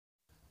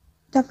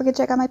Don't forget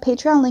to check out my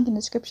Patreon, link in the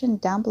description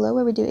down below,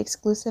 where we do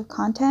exclusive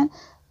content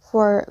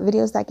for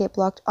videos that get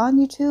blocked on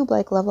YouTube,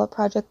 like Level Up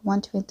Project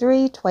 1, 2, and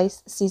 3,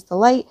 Twice Sees the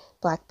Light,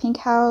 Blackpink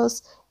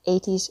House,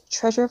 AT's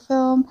Treasure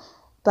Film,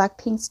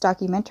 Blackpink's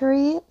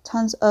documentary.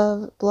 Tons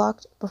of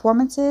blocked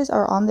performances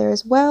are on there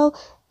as well,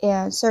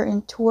 and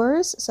certain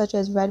tours such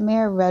as Red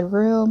Mare, Red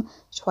Room,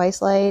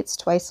 Twice Lights,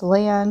 Twice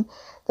Land,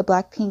 the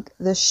Blackpink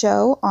The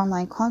Show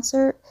online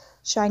concert,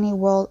 Shiny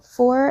World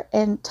 4,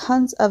 and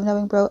tons of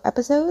Knowing Bro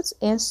episodes,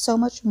 and so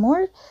much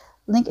more.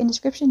 Link in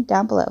description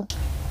down below.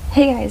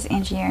 Hey guys,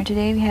 Angie here, and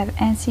today we have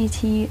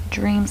NCT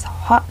Dream's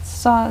Hot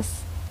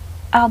Sauce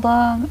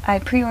album. I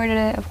pre-ordered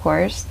it, of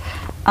course,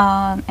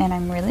 and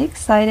I'm really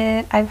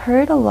excited. I've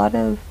heard a lot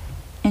of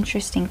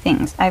interesting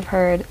things. I've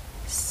heard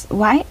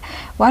why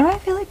do I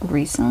feel like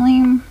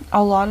recently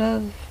a lot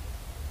of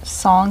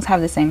songs have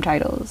the same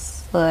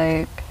titles,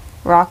 like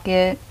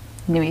Rocket.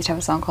 New used to have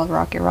a song called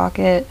Rocket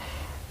Rocket.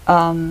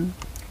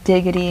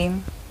 Diggity,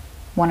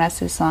 One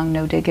Us's song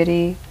No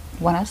Diggity,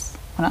 One Us,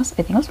 I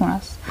think it was One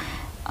Us.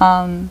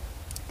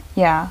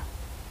 Yeah.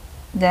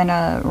 Then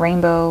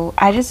Rainbow.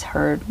 I just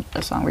heard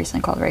a song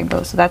recently called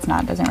Rainbow, so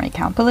doesn't really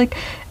count. But like,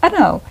 I don't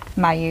know,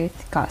 My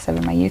Youth, Got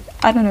Seven, My Youth.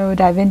 I don't know,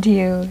 Dive Into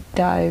You,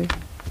 Dive,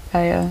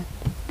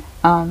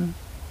 Icon.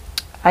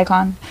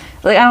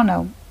 Like, I don't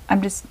know.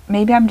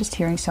 Maybe I'm just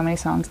hearing so many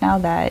songs now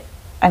that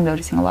I'm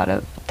noticing a lot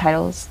of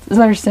titles that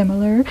are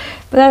similar,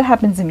 but that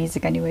happens in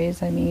music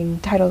anyways. I mean,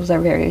 titles are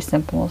very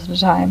simple most of the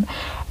time.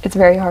 It's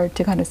very hard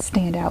to kind of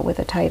stand out with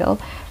a title.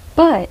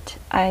 But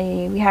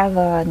we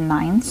have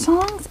 9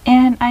 songs,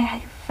 and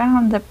I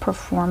found the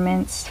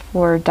performance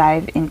for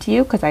Dive Into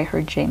You, because I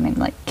heard Jaemin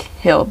like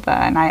killed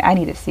that, and I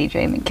need to see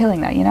Jaemin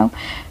killing that, you know?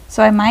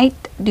 So I might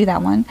do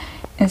that one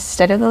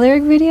instead of the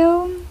lyric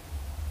video,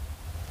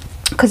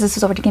 because this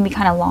is already going to be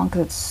kind of long,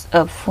 because it's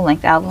a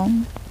full-length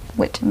album,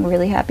 which I'm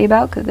really happy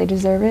about because they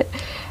deserve it.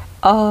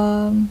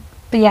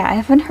 But yeah, I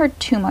haven't heard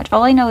too much.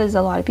 All I know is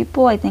a lot of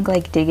people, I think,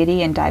 like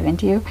Diggity and Dive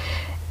Into You,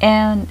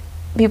 and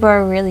people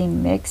are really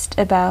mixed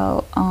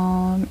about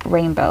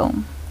Rainbow.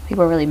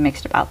 People are really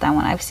mixed about that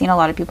one. I've seen a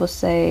lot of people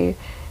say,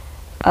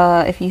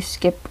 if you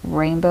skip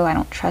Rainbow, I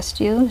don't trust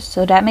you.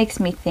 So that makes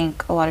me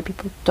think a lot of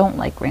people don't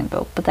like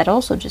Rainbow, but that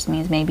also just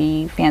means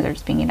maybe fans are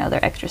just being, you know,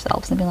 their extra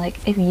selves and being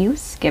like, if you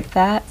skip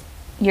that,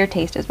 your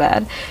taste is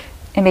bad.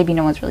 And maybe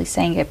no one's really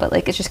saying it, but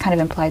like, it's just kind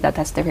of implied that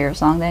that's their favorite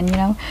song then, you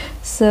know?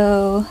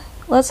 So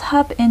let's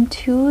hop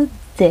into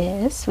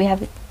this. We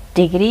have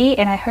Diggity,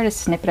 and I heard a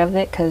snippet of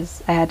it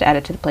because I had to add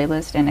it to the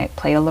playlist, and it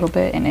played a little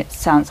bit, and it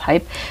sounds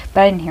hype,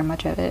 but I didn't hear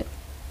much of it.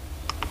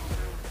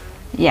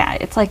 Yeah,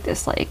 it's like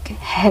this like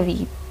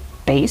heavy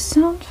bass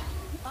sound.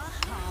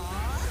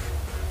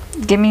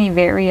 Give me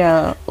very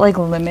like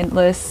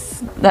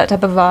Limitless, that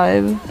type of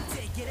vibe.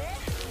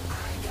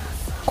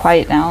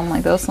 Quiet Down,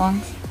 like those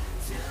songs.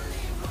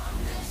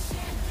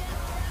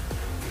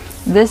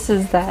 This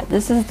is that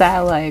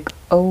like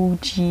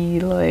OG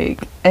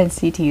like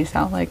NCT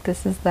sound. Like,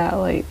 this is that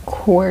like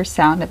core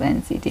sound of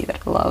NCT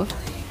that I love.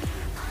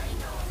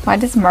 Why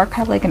does Mark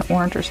have like an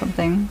orange or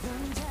something?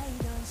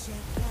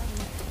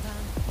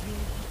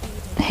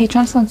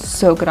 Haechan sounds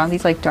so good on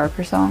these like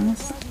darker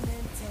songs.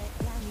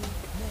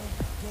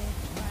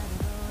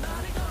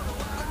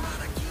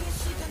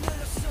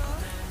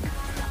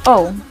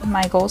 Oh,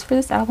 my goals for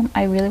this album,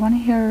 I really want to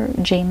hear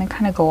Jaemin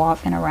kind of go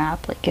off in a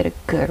rap, like get a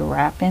good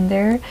rap in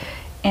there.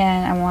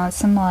 And I want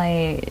some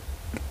like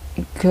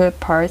good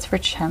parts for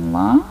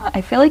Chenla.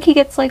 I feel like he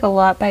gets like a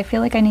lot, but I feel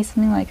like I need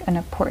something like an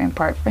important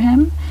part for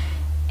him.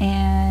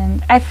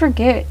 And I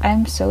forget,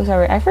 I'm so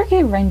sorry, I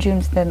forget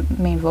Renjun's the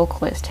main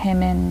vocalist.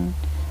 Him and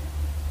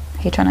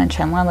Haechan and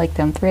Chenla, like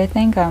them three, I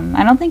think.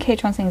 I don't think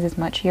Haechan sings as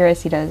much here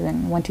as he does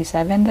in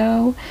 127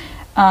 though.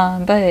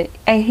 But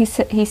he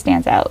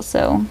stands out,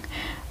 so.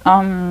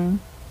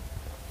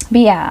 But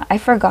yeah, I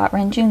forgot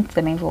Renjun's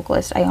the main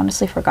vocalist. I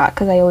honestly forgot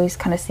because I always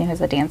kind of see him as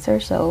a dancer,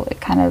 so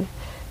it kind of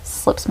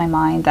slips my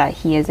mind that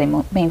he is a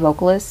main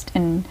vocalist,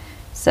 and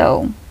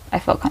so I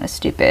felt kind of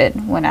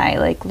stupid when I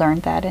like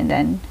learned that, and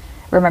then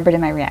remembered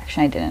in my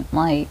reaction I didn't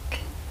like.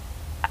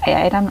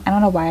 I don't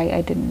know why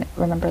I didn't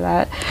remember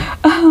that.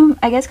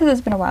 I guess because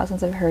it's been a while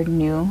since I've heard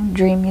new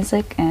Dream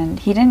music, and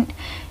he didn't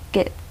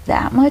get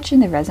that much in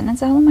the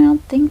Resonance album, I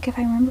don't think, if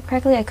I remember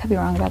correctly. I could be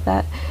wrong about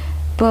that,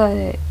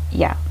 but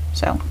yeah,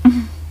 so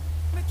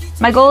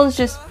my goal is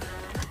just,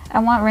 I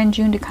want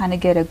Renjun to kind of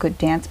get a good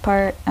dance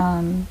part,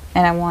 and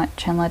I want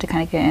Chenla to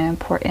kind of get an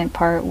important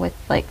part with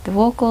like the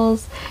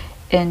vocals,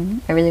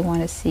 and I really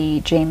want to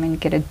see Jaemin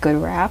get a good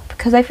rap,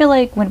 because I feel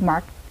like when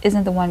Mark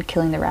isn't the one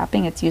killing the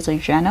rapping, it's usually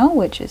Jeno,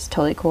 which is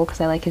totally cool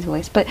because I like his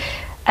voice, but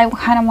I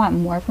kind of want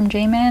more from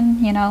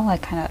Jaemin, you know? I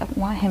kind of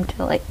want him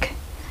to like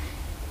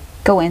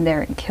go in there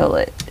and kill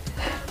it.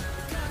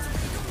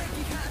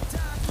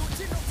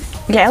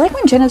 Yeah, I like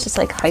when Jeno's just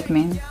like hype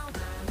man.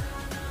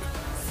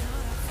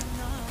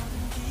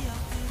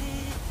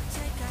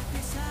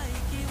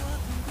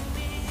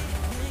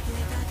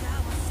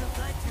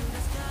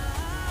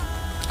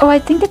 Oh, I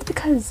think it's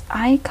because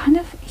I kind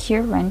of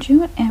hear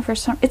Renjun, and for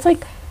some, it's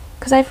like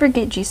Because I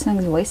forget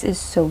Jisung's voice is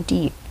so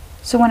deep.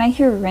 So when I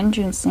hear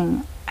Renjun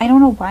sing, I don't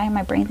know why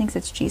my brain thinks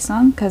it's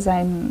Jisung, because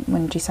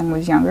when Jisung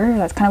was younger,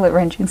 that's kind of what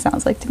Renjun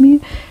sounds like to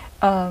me,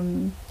 a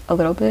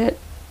little bit.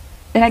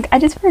 And I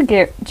just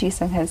forget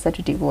Jisung has such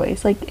a deep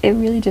voice. Like, it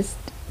really just,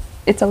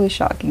 it's always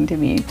shocking to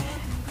me.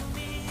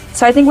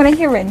 So I think when I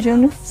hear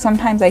Renjun,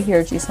 sometimes I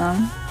hear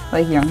Jisung,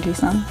 like young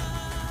Jisung.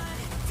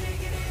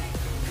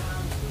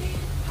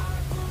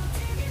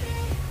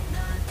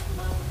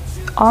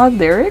 Odd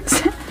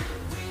lyrics.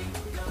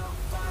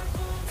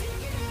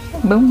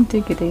 Boom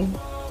diggity.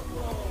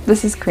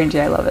 This is cringy,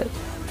 I love it.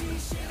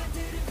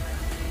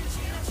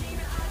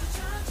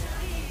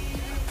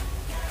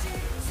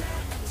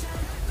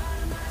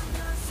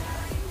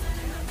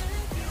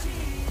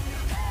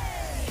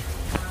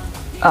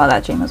 Oh,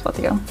 that Jane was about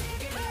to go.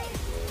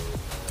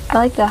 I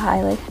like the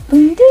highlight.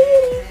 Boom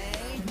diggity.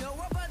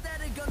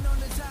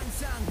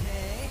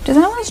 Does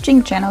anyone's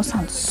Jing Jano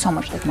sound so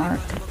much like Mark?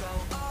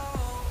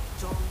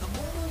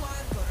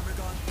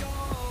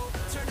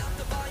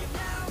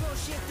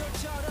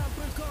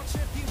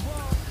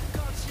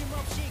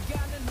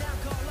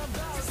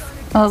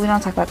 Oh, we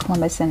don't talk about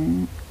Columbus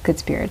and Good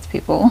Spirits,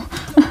 people.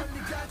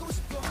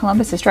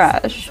 Columbus is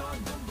trash.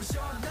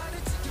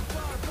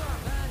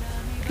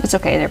 It's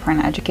okay, they're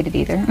probably not educated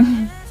either.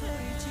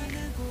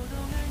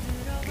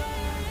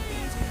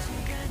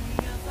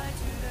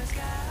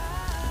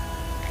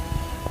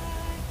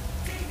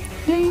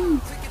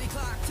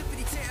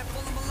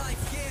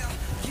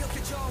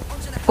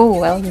 Oh,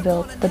 well,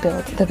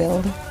 the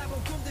build.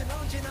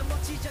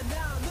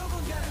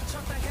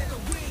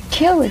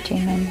 Kill it,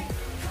 Jamin.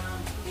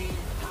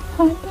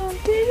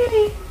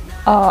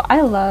 Oh,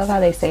 I love how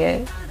they say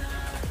it.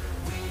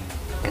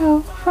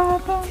 Go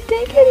from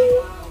diggity.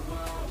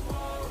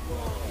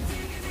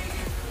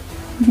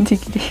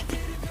 Diggity.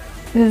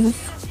 This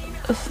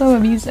is so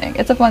amusing.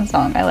 It's a fun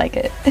song. I like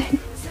it.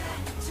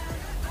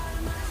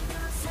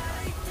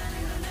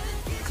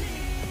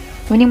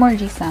 We need more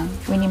Jisung.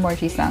 We need more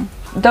Jisung.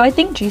 Though I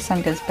think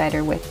Jisung does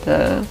better with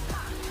the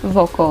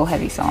vocal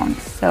heavy songs.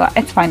 So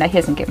it's fine that he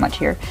doesn't get much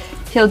here.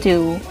 He'll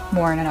do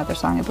more in another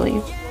song, I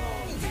believe.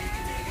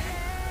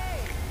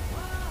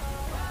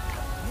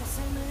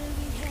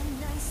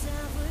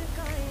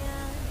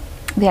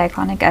 The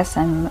iconic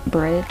SM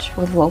bridge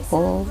with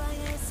vocal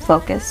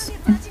focus.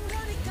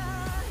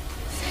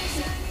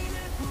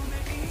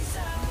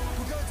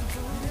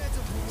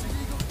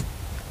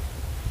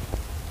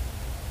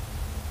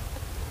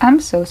 I'm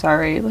so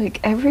sorry. Like,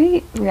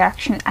 every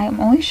reaction, I'm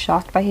only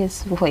shocked by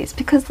his voice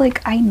because,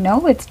 like, I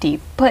know it's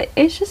deep, but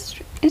it's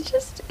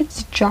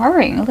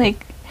jarring.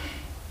 Like,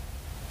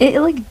 it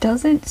like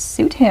doesn't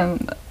suit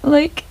him.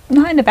 Like,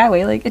 not in a bad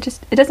way. Like, it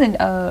doesn't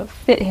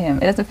fit him.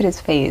 It doesn't fit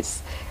his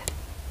face.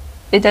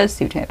 It does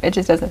suit him. It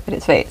just doesn't fit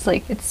his face.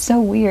 Like, it's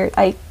so weird.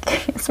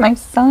 It's my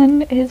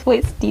son. His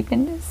voice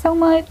deepened so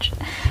much.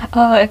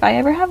 If I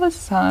ever have a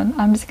son,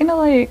 I'm just gonna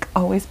like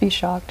always be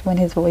shocked when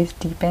his voice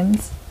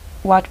deepens.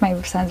 Watch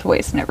my son's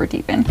voice never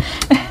deepen.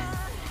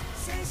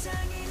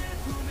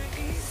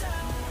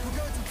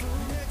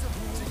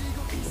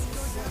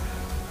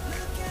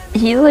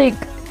 He like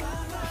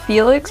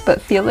Felix,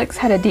 but Felix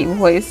had a deep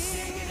voice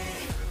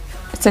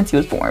since he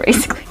was born,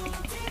 basically.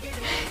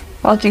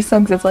 While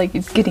Jisung's is like,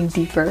 it's getting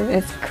deeper.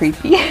 It's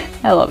creepy.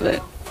 I love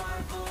it.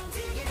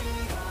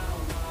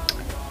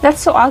 That's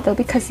so odd though,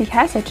 because he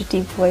has such a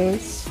deep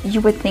voice. You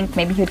would think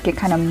maybe he'd get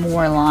kind of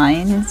more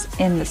lines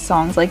in the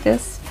songs like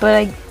this,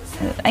 but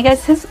I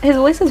guess his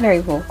voice is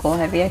very vocal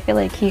heavy. I feel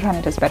like he kind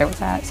of does better with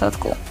that, so it's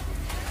cool.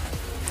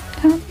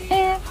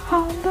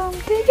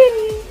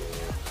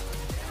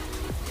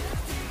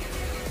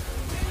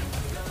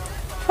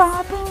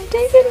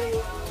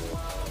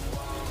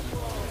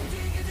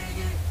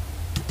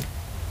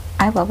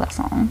 I love that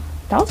song.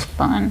 That was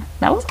fun.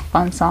 That was a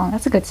fun song.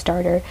 That's a good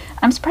starter.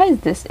 I'm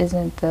surprised this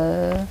isn't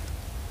the...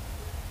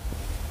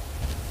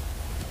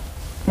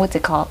 what's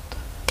it called?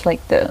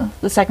 Like the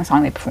second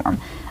song they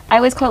perform. I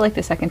always call it like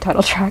the second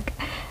title track.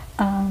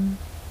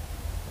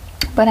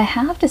 But I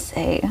have to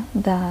say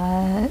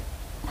that...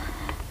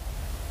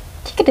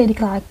 Chickadee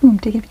clock, boom,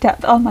 tickety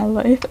tap all my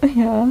life.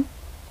 Yeah.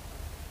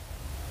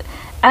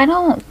 I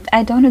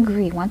don't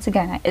agree. Once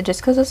again,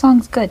 just because the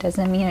song's good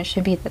doesn't mean it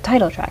should be the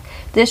title track.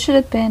 This should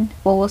have been,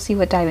 well, we'll see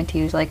what Dive Into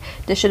You's like.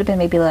 This should have been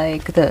maybe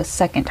like the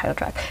second title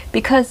track,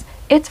 because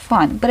it's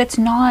fun, but it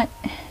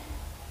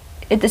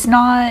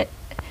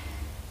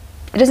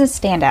doesn't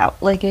stand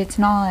out. Like, it's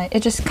not,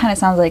 it just kind of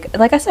sounds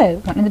like I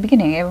said in the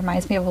beginning, it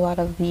reminds me of a lot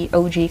of the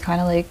OG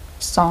kind of like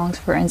songs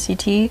for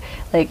NCT.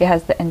 Like, it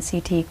has the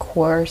NCT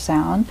core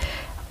sound.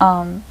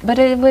 But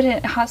it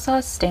wouldn't. Hot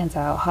Sauce stands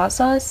out. Hot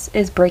Sauce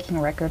is breaking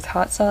records.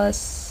 Hot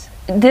Sauce.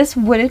 This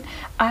wouldn't.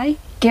 I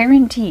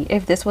guarantee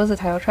if this was a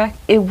title track,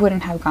 it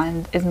wouldn't have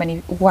gotten as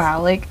many.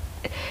 Wow, like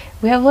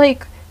we have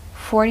like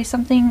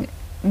 40-something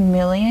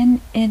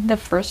million in the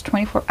first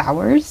 24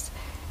 hours.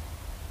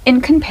 In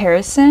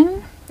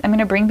comparison, I'm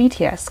gonna bring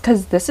BTS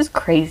because this is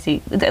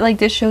crazy. Like,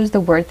 this shows the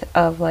worth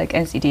of like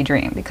NCT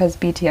Dream, because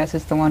BTS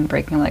is the one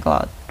breaking like a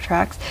lot of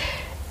tracks.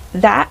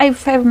 that,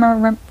 if I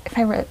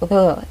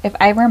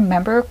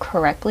remember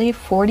correctly,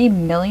 40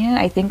 million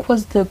I think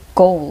was the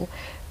goal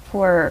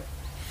for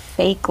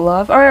Fake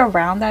Love, or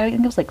around that. I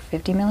think it was like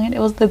 50 million. It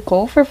was the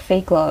goal for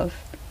Fake Love.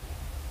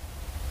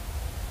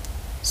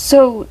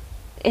 So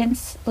in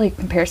like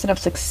comparison of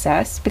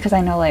success, because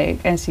I know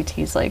like NCT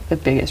is like the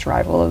biggest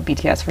rival of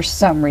BTS for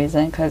some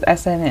reason, because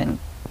SM and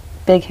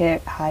Big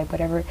Hit, High,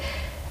 whatever,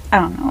 I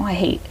don't know, I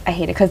hate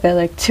it because they're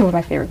like two of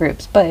my favorite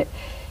groups. But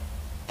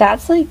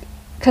that's like,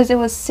 because it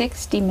was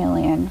 60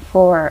 million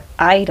for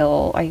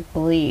Idol, I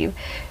believe,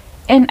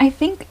 and I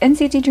think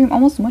NCT Dream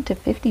almost went to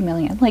 50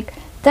 million. Like,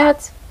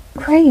 that's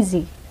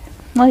crazy.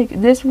 Like,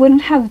 this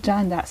wouldn't have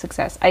done that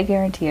success, I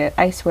guarantee it,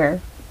 I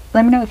swear.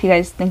 Let me know if you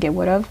guys think it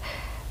would have.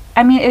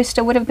 I mean, it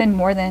still would have been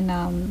more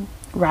than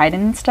Ride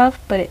and stuff,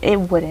 but it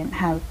wouldn't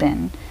have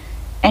been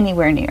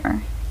anywhere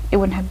near. It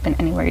wouldn't have been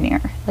anywhere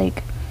near.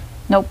 Like,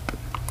 nope.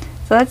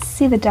 So let's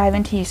see the Dive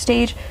Into You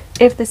stage.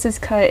 If this is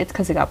cut, it's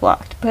because it got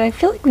blocked. But I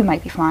feel like we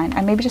might be fine.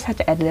 I maybe just have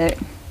to edit it.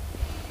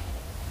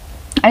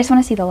 I just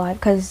want to see the live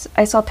because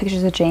I saw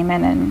pictures of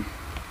Jamin and...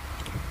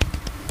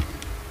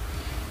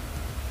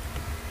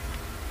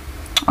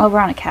 Oh, we're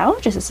on a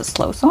couch? Is this a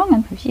slow song?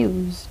 I'm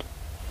confused.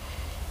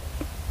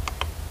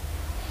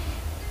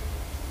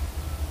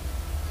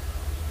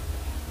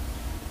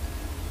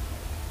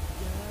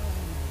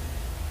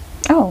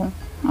 Oh,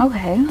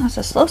 okay. That's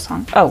a slow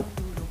song. Oh.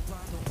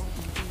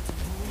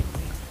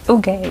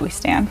 Okay, we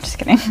stand. Just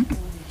kidding.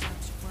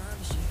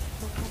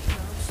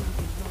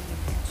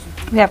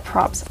 We have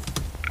props.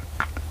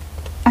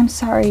 I'm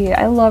sorry.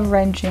 I love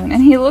Renjun,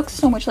 and he looks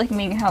so much like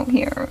Minghao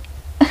here.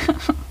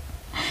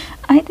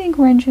 I think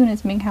Renjun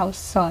is Minghao's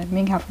son.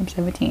 Minghao from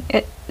 17.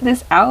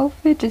 This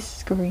outfit just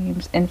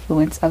screams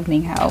influence of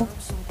Minghao.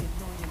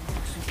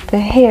 The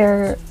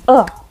hair.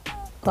 Ugh.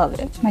 Love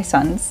it. My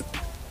sons.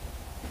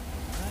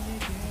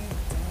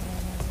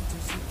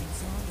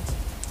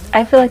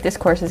 I feel like this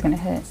chorus is gonna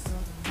hit.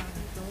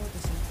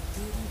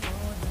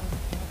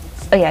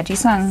 Oh yeah,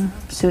 Jisung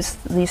suits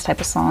these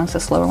type of songs, the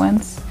slower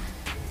ones.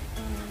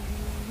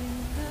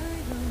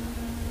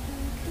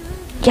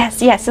 Yes,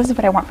 this is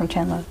what I want from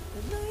Chenle.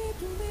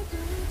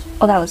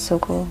 Oh, that was so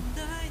cool.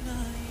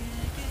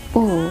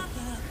 Ooh.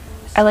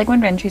 I like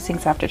when Renju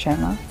sings after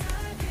Chenle.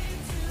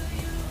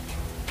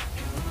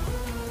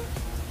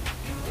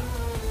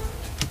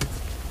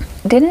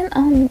 Didn't,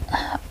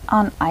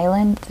 on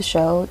Island, the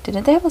show,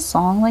 didn't they have a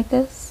song like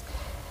this?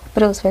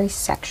 But it was very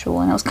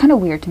sexual, and it was kind of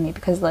weird to me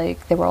because,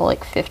 like, they were all,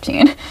 like,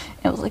 15. It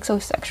was, like, so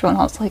sexual, and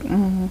I was like,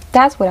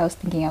 that's what I was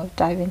thinking I would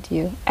dive into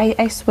you.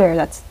 I swear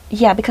that's...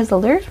 Yeah, because the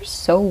lyrics were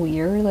so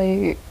weird,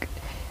 like...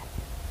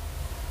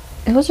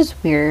 It was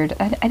just weird.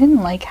 I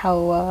didn't like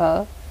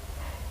how,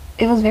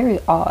 it was very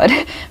odd.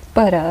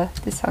 But,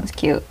 this song's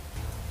cute.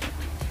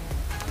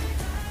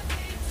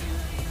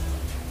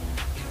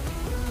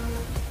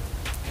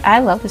 I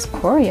love this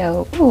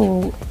choreo.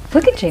 Ooh,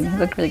 look at Jamie, he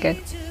looked really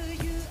good.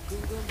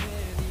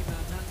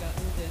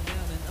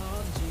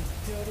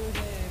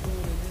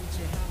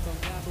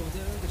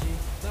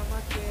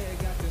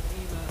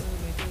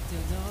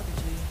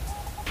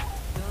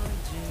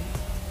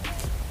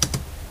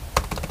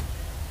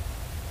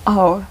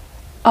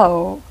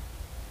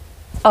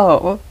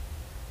 Oh,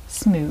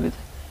 smooth.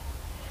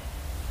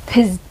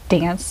 His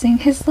dancing,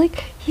 he's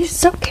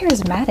so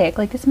charismatic.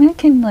 Like, this man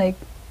can, like,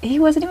 he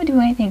wasn't even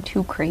doing anything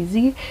too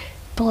crazy,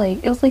 but,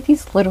 like, it was, like,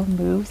 these little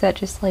moves that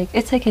just, like,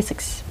 it's, like, his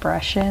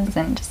expressions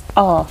and just,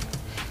 oh,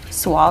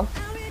 suave.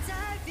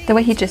 The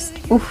way he just,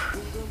 oof.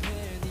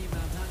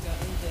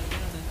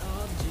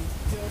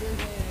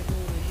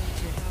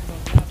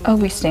 Oh,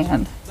 we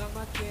stand.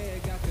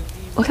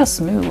 Look how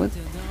smooth.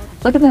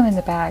 Look at them in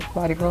the back,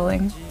 body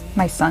rolling.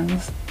 My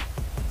sons.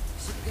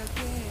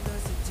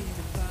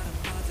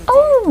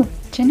 Oh!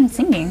 Jinwoo's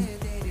singing.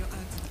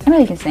 I know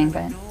he can sing,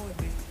 but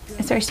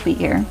it's very sweet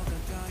here.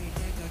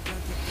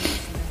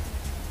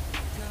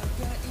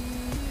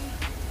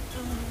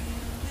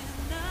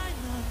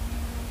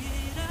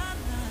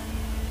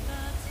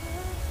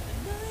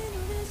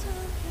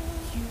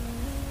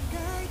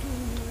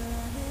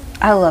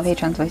 I love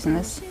Haechan's voice in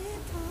this.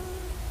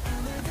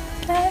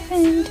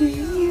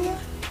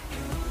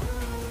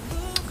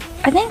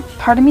 I think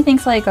part of me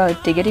thinks like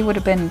Diggity would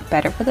have been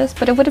better for this,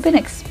 but it would have been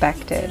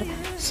expected.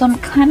 So I'm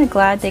kind of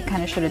glad they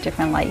kind of showed a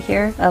different light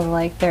here of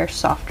like their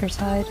softer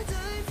side.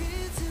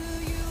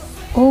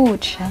 Oh,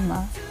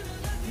 Chenle.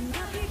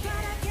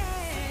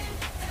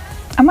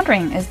 I'm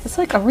wondering, is this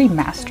like a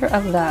remaster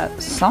of that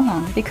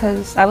song?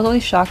 Because I was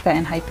always shocked that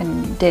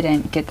ENHYPEN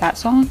didn't get that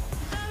song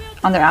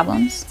on their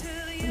albums.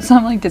 So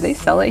I'm like, did they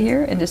sell it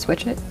here and just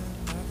switch it?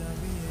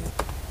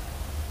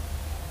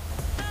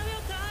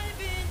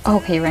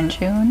 Okay,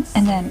 Renjun,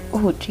 and then,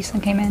 oh,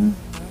 Jisung came in.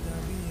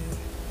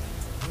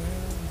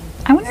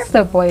 I wonder if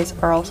the boys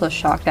are also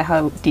shocked at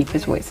how deep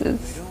his voice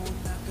is.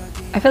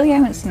 I feel like I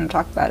haven't seen him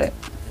talk about it.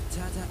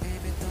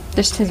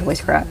 Just his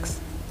voice cracks.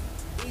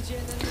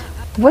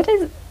 Why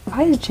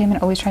is Jamin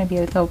always trying to be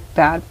a little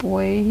bad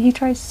boy? He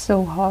tries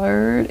so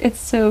hard. It's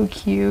so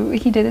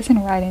cute. He did this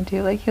in Ride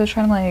too. Like, he was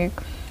trying to like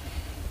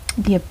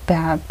be a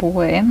bad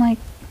boy. I'm like,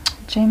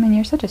 Jamin,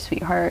 you're such a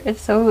sweetheart.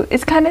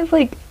 It's kind of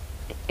like,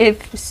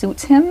 it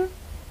suits him,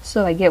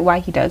 so I get why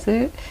he does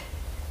it.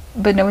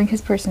 But knowing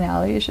his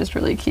personality is just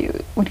really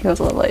cute when he goes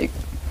a little like,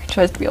 he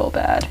tries to be all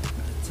bad.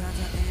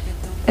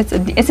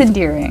 It's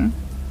endearing.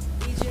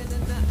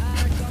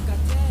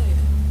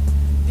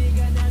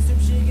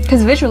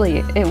 Because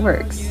visually, it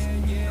works.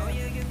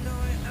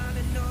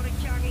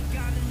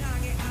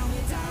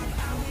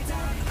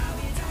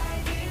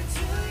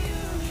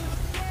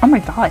 Oh my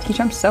god, he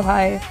jumped so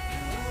high.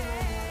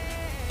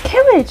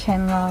 Kill it,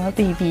 Chenla,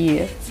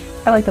 baby.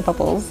 I like the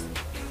bubbles.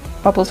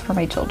 Bubbles for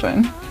my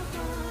children.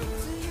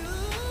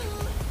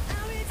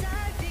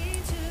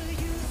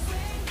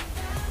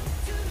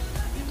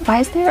 Why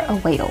is there a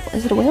whale?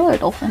 Is it a whale or a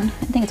dolphin?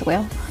 I think it's a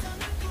whale.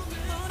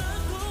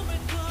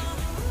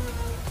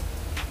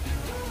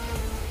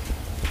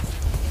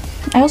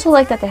 I also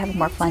like that they have a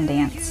more fun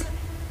dance.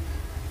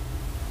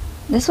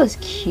 This was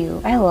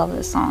cute. I love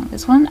this song.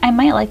 This one, I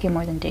might like it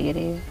more than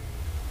Diggity.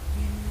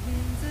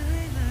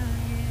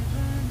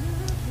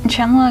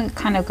 Chenla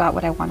kind of got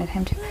what I wanted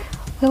him to.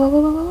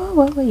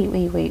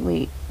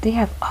 Wait. They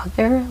have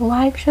other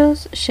live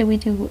shows? Should we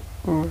do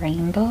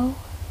Rainbow?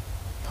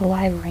 The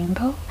live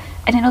Rainbow?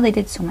 I didn't know they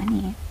did so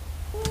many.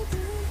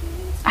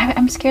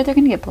 I'm scared they're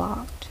gonna get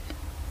blocked.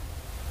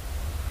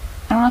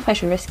 I don't know if I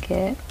should risk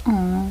it.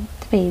 Oh,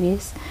 the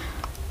babies.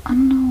 I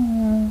don't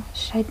know.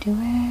 Should I do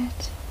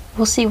it?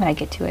 We'll see when I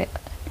get to it.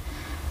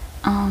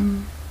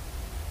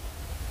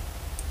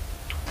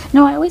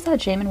 No, I always thought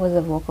Jamin was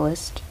a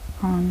vocalist.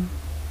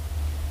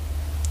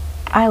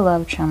 I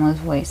love Chenla's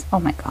voice. Oh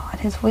my god,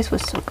 his voice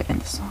was so good in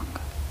this song.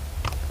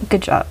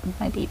 Good job,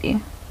 my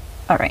baby.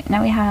 Alright,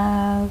 now we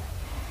have...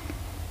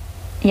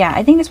 Yeah,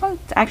 I think this one's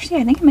actually,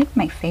 I think it might be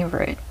my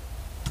favorite.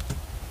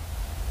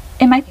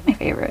 It might be my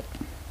favorite.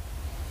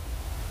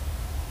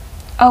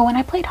 Oh, when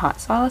I played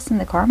Hot Sauce in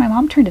the car, my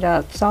mom turned it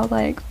up, so I was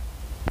like...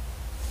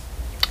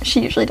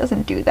 She usually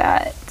doesn't do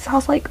that. So I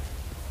was like...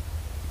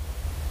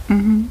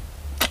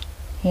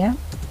 Yeah.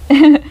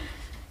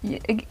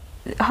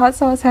 Hot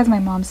Sauce has my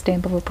mom's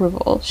stamp of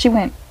approval. She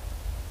went...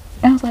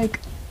 And I was like,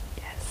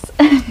 yes.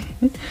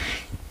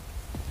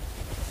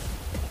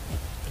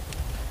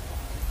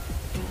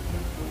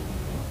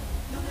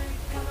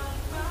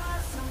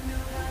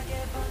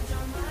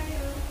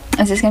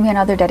 Is this going to be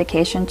another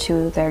dedication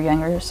to their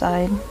younger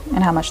side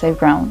and how much they've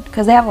grown?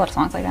 Because they have a lot of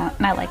songs like that,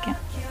 and I like it.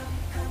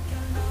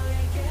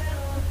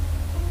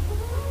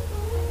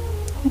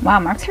 Wow,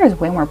 Mark's hair is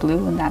way more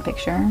blue in that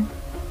picture.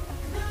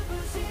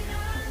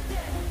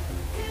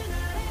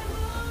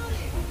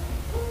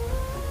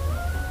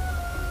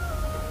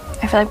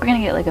 I feel like we're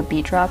going to get like a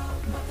beat drop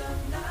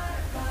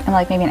and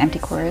like maybe an empty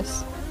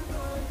chorus.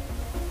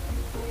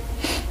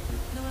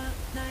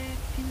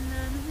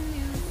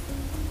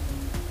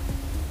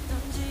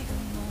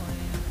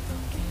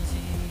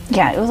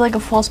 Yeah, it was like a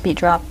false beat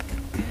drop,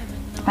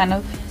 kind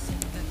of.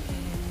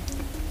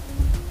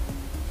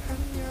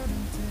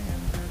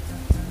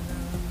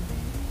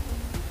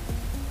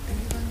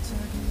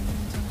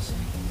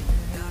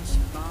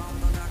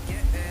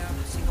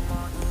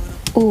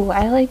 Ooh,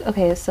 I like,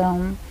 okay,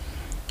 so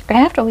I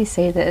have to always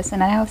say this,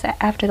 and I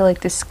have to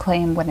like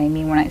disclaim what I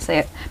mean when I say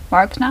it.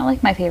 Mark's not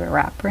like my favorite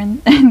rapper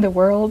in the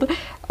world.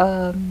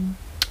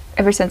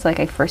 Ever since like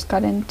I first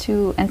got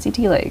into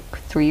NCT like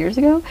 3 years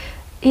ago.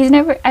 He's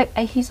never,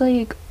 he's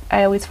like,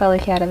 I always felt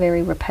like he had a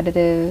very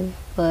repetitive,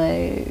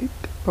 like,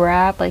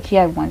 rap. Like, he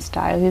had one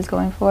style he was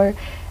going for.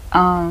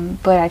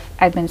 But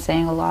I've been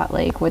saying a lot,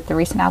 like, with the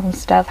recent album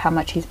stuff, how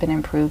much he's been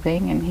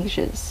improving, and he's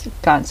just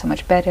gotten so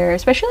much better.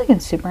 Especially, like, in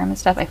Superm and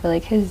stuff, I feel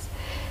like his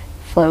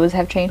flows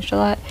have changed a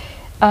lot.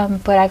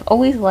 But I've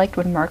always liked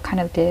when Mark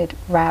kind of did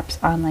raps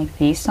on, like,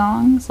 these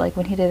songs. Like,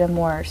 when he did a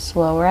more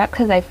slow rap,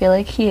 because I feel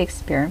like he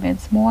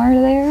experiments more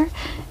there.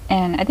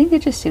 And I think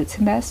it just suits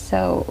him best,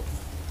 so...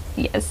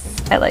 Yes,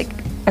 I like,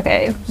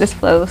 okay, this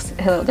flow's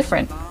a little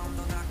different.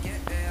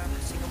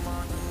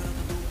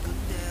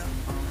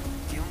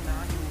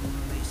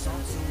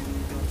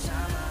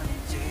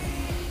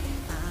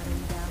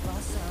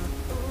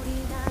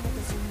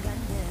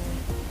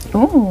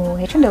 Ooh,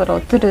 he turned a little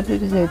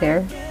do-do-do-do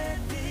there.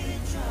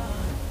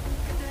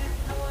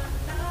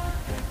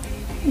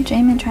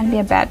 Jamin trying to be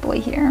a bad boy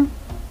here.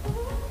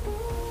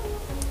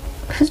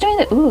 Who's doing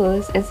the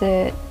oohs? Is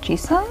it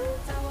Jisung?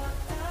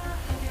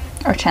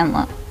 Or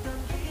Chenla?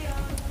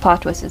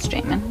 Plot twist is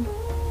Jamin.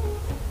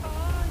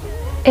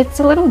 It's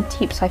a little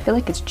deep, so I feel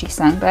like it's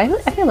Jisung, but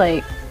I feel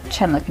like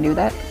Chenla can do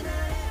that.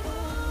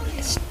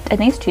 I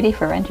think it's too deep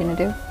for Renjun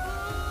to do.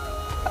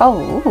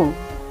 Oh, ooh.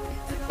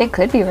 It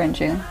could be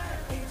Renjun.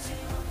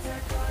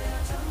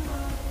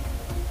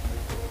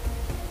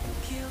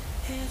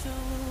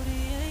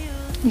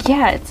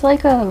 Yeah, it's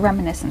like a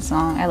reminiscent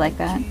song. I like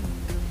that.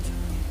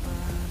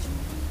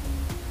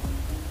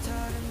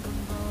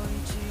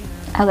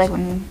 I like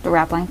when the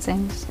rap line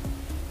sings.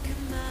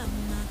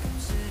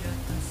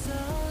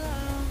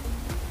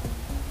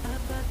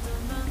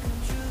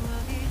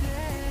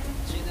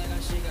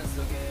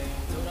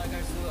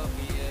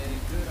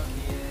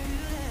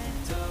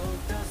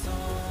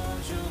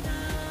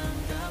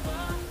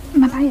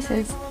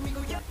 biases.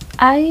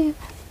 I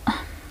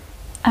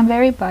I'm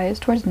very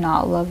biased towards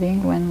not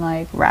loving when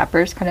like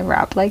rappers kind of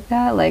rap like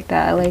that, like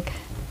da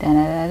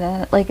da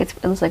da, like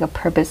it was like a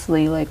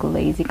purposely like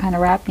lazy kind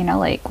of rap, you know,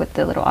 like with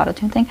the little auto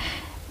tune thing.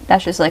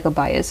 That's just like a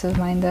bias of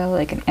mine though,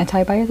 like an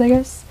anti-bias, I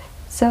guess.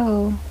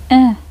 So,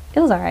 it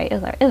was alright. It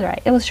was alright. It was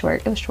alright. It was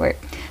short. It was short,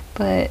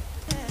 but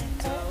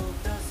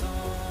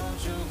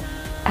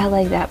I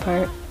like that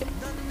part.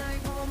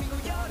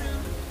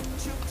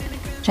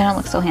 Jenna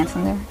looks so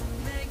handsome there.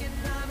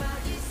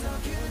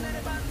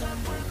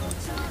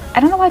 I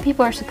don't know why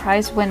people are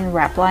surprised when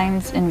rap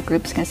lines in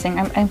groups can sing.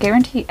 I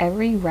guarantee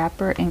every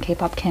rapper in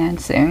K-pop can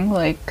sing,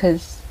 like,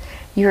 because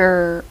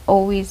you're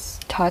always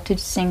taught to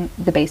sing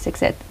the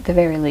basics at the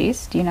very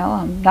least, you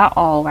know? Not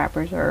all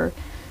rappers are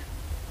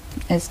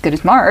as good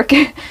as Mark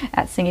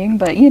at singing,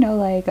 but, you know,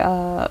 like,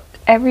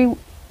 every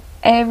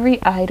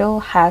idol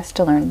has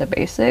to learn the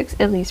basics,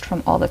 at least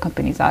from all the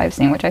companies I've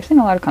seen, which I've seen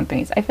a lot of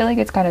companies. I feel like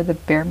it's kind of the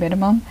bare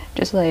minimum,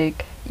 just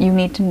like, you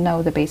need to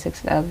know the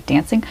basics of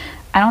dancing.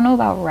 I don't know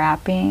about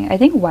rapping. I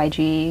think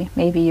YG,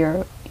 maybe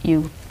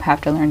you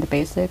have to learn the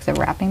basics of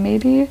rapping,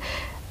 maybe.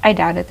 I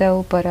doubt it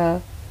though, but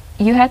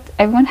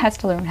everyone has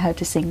to learn how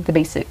to sing the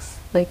basics.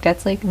 Like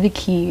that's like the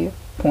key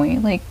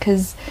point. Like,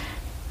 cause,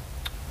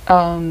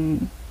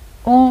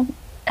 well,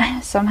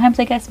 sometimes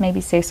I guess maybe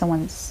say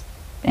someone's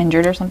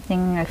injured or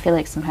something. I feel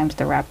like sometimes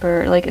the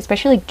rapper, like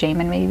especially like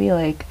Jamin, maybe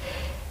like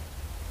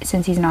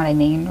since he's not a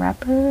main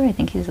rapper, I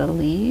think he's a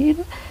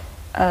lead.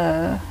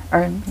 Or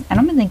I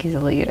don't even think he's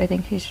a lead. I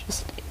think he's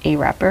just a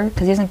rapper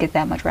because he doesn't get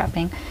that much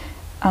rapping.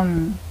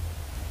 I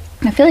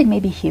feel like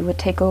maybe he would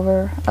take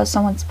over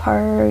someone's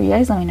part. You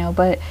guys let me know.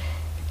 But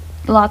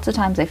lots of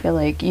times I feel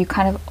like you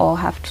kind of all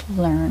have to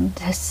learn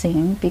to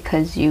sing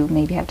because you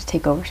maybe have to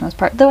take over someone's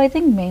part. Though I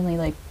think mainly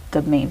like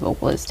the main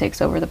vocalist takes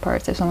over the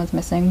parts if someone's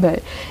missing.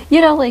 But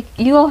you know, like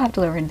you all have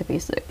to learn the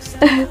basics.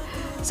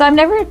 So I'm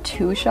never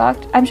too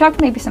shocked. I'm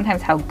shocked maybe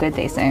sometimes how good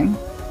they sing.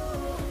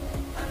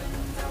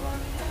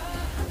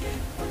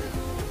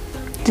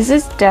 This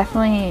is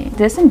definitely,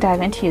 this and Dive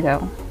Into You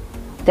though,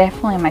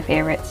 definitely my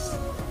favorites.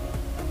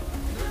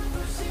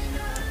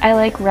 I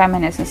like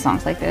reminiscent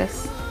songs like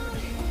this.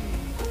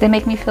 They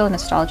make me feel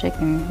nostalgic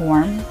and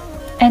warm.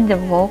 And the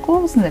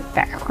vocals in the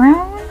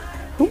background,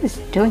 who is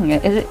doing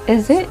it?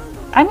 Is it,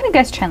 I'm gonna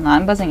guess Chenla,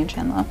 I'm buzzing in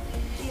Chenla.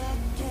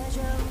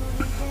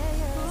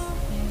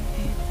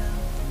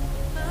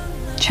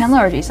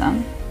 Chenla or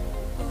Jisung?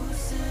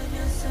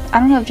 I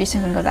don't know if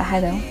Jisung can go that high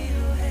though.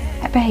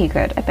 I bet he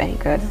could, I bet he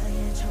could.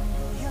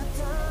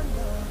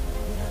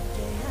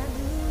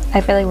 I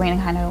feel like raining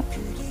high note.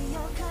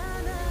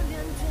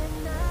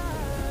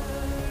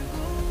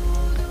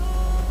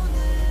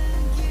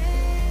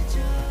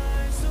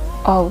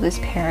 Oh, this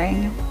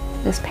pairing,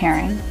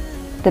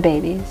 the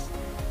babies.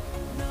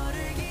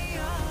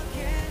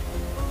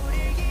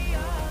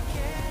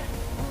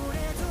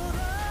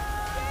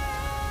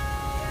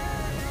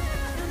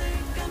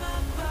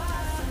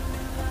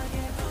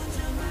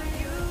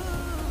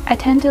 I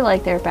tend to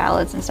like their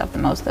ballads and stuff the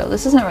most though.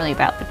 This isn't really a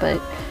ballad,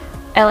 but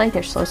I like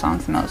their slow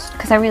songs the most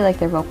because I really like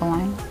their vocal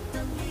line.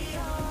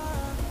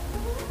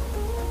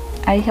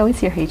 I always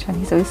hear H1,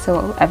 he's always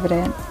so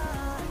evident.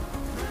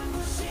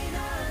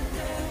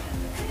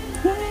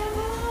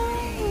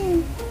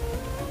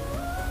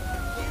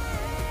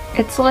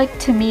 It's like,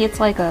 to me,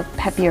 it's like a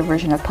peppier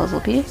version of Puzzle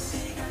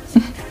Piece.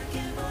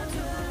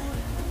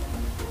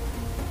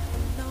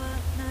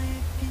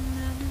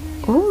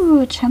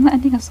 Ooh, Chenla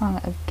ending a song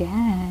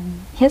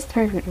again. He has the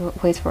perfect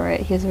voice for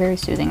it. He has a very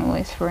soothing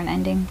voice for an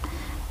ending.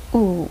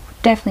 Ooh,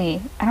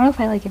 definitely. I don't know if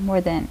I like it more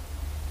than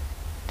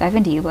Dive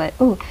Into You, but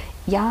ooh,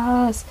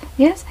 yes,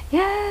 yes,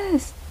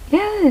 yes,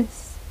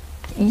 yes,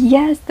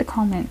 yes, the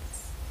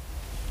comments.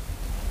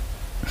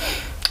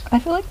 I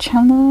feel like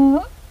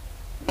Chenla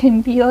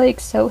can be like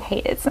so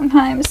hated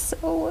sometimes,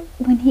 so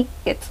when he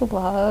gets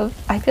love,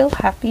 I feel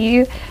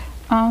happy.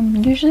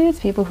 Usually it's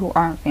people who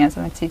aren't fans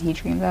of NCT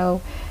Dream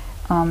though,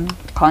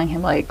 calling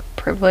him like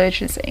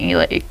privileged and saying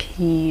like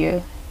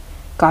he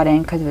got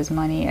in because of his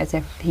money, as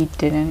if he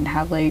didn't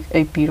have like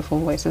a beautiful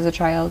voice as a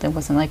child and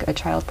wasn't like a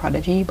child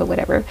prodigy, but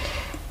whatever.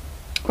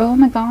 Oh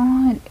my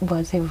god,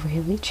 was it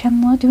really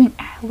Chenla doing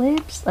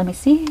ad-libs? Let me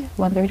see,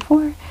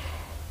 134.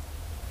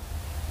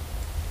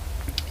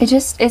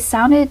 It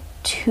sounded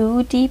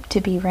too deep to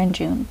be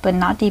Renjun, but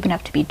not deep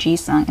enough to be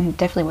Jisung, and it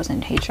definitely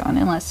wasn't Haechan,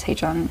 unless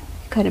Haechan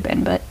could have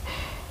been, but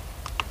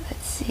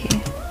let's see.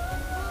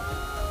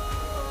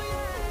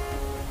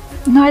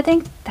 No, I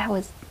think that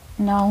was,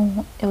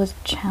 no, it was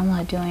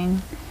Chenla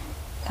doing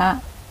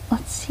that.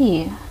 Let's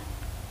see.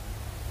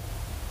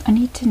 I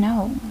need to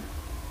know.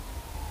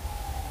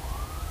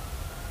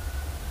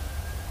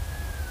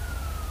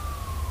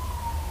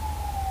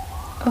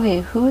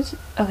 Okay, who's,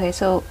 okay,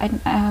 so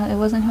it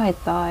wasn't who I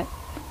thought.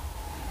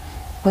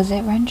 Was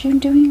it Renjun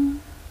doing?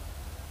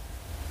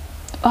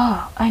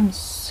 Oh, I'm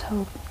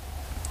so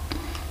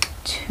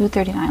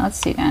 239. Let's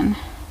see again,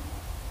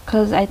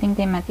 because I think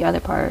they meant the other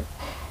part.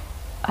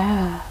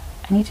 I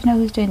need to know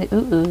who's doing the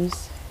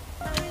ooh-oohs.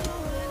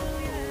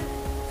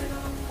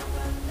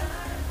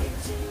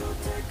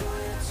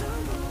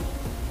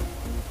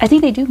 I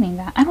think they do mean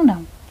that. I don't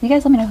know. You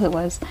guys let me know who it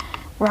was.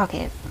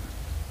 Rocket.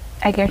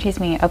 I guarantee it's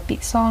me.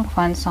 Upbeat song,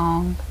 fun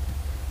song.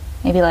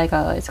 Maybe like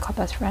it's called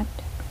Best Friend.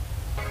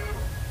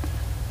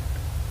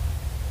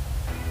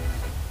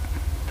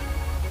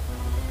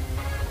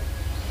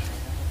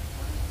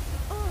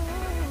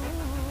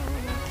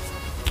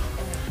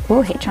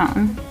 Oh, hey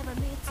Chong.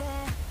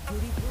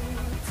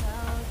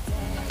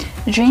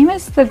 Dream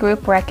is the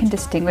group where I can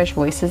distinguish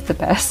voices the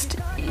best.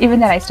 Even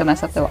then I still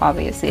mess up though,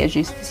 obviously. As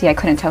you see, I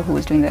couldn't tell who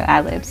was doing the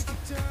ad-libs.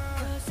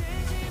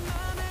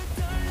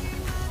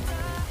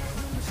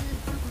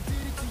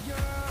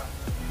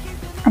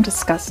 I'm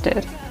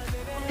disgusted.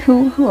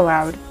 Who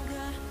allowed?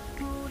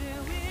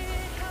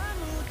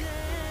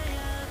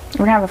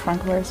 We're gonna have a fun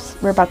course.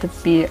 We're about to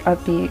be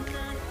upbeat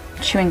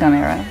chewing gum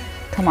era.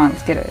 Come on,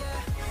 let's get it.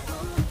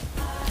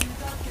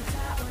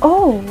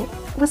 Oh,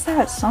 what's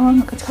that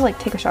song? It's called like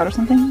Take a Shot or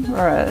something?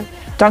 Or a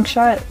Dunk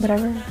Shot,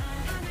 whatever.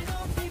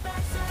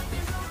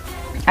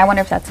 I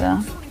wonder if that's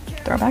a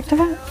throwback to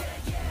that.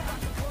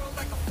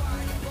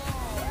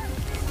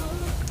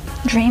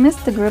 Dream is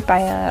the group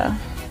I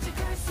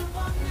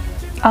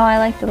oh, I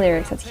like the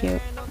lyrics, that's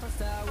cute.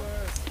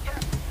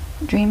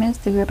 Dream is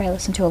the group I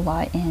listen to a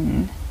lot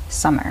in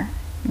summer.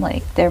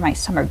 Like, they're my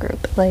summer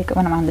group. Like,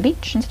 when I'm on the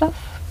beach and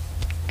stuff.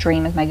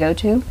 Dream is my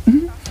go-to.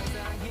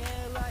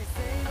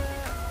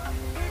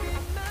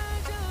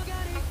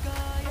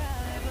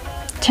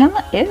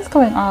 Chandler is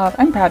going off.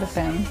 I'm proud of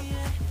him.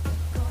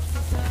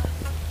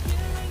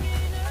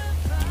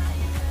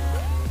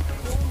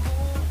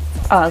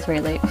 Oh, it's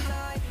very late.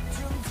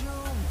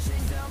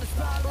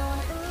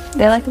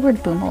 They like the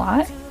word boom a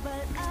lot.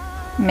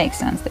 Makes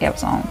sense. They have a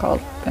song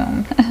called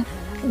Boom.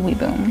 We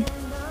Boom.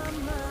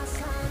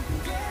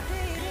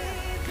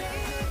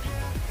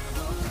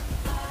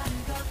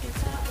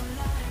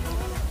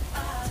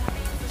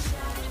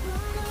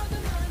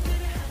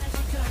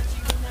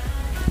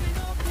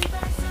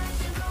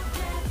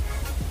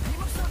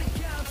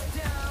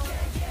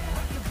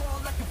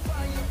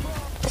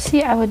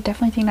 See, I would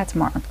definitely think that's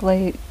Mark.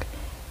 Like,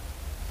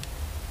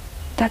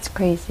 that's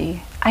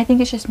crazy. I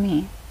think it's just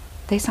me.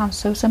 They sound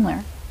so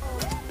similar.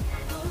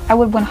 I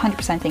would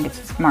 100% think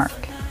it's Mark.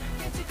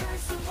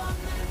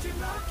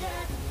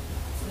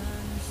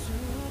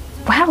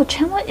 Wow,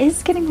 Chandler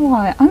is getting a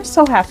lot. I'm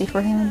so happy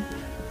for him.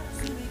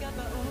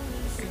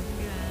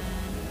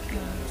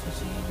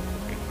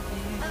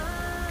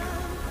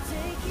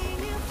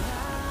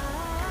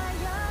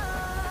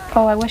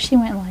 Oh, I wish he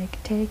went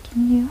like,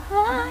 taking you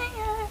higher.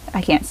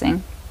 I can't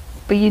sing,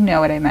 but you know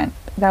what I meant.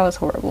 That was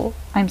horrible.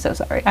 I'm so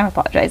sorry. I'm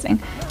apologizing.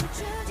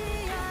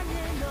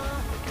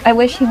 I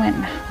wish he went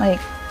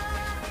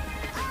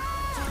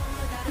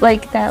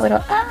like that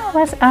little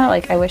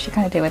like I wish he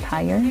kind of did with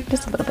higher,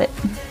 just a little bit.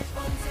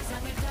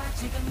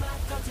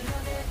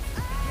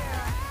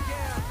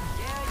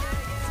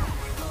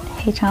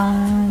 Hey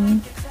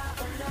John.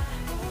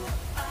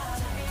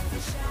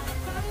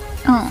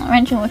 Oh,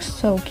 Reggie looks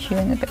so cute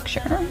in the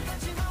picture.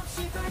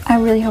 I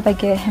really hope I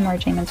get him or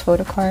Jamin's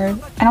photo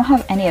card. I don't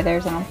have any of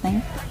theirs, I don't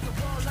think.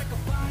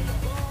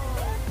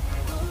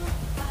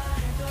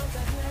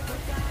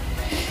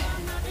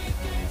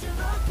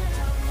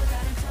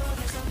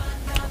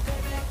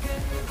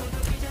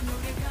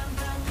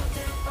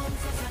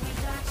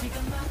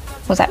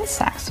 Was that a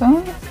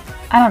saxophone?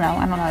 I don't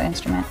know the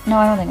instrument. No,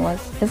 I don't think it was.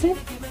 Is it?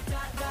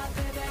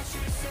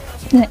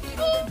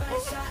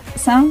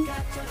 Sound?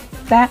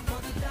 That?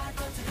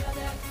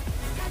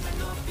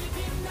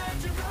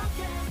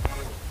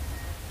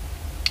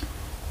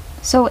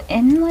 So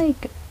in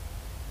like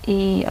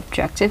a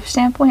objective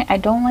standpoint, I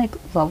don't like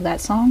love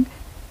that song,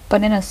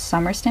 but in a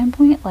summer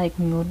standpoint, like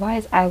mood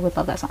wise, I would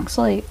love that song.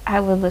 So like I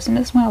would listen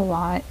to this one a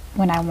lot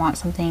when I want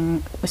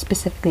something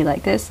specifically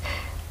like this.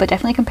 But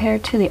definitely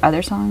compared to the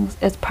other songs,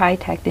 it's probably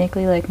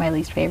technically like my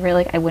least favorite.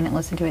 Like I wouldn't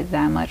listen to it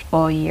that much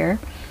all year.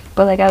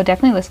 But like I would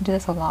definitely listen to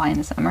this a lot in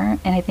the summer.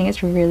 And I think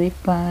it's really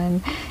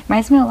fun.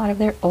 Reminds me a lot of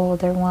their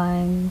older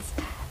ones.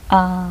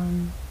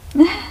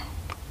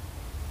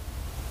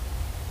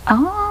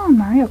 Oh,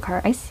 Mario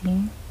Kart, I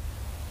see.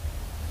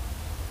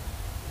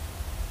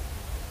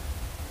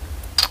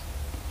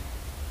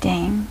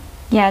 Dang.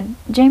 Yeah,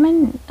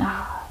 Jamin.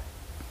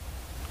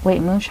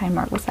 Wait, Moonshine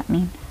Mark, what's that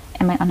mean?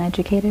 Am I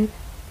uneducated?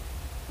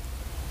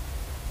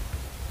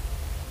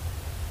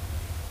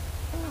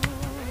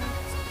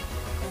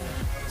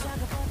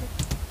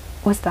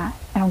 What's that?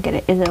 I don't get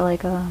it. Is it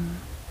like or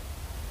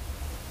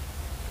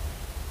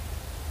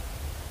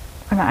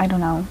I don't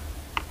know.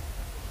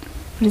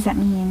 What does that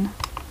mean?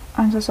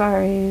 I'm so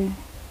sorry.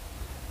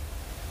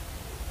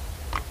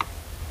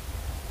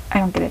 I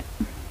don't get it.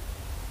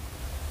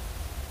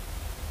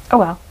 Oh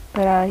well.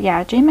 But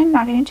yeah, Jamin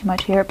not getting too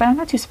much here, but I'm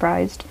not too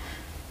surprised.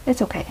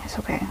 It's okay. It's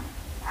okay.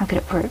 I'll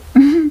get over it.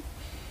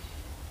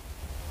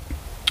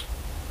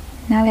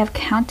 Now we have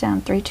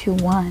Countdown 3, 2,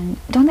 1.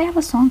 Don't they have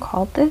a song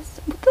called this?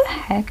 What the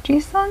heck,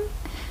 Jason?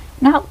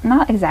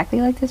 Not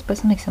exactly like this, but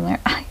something similar.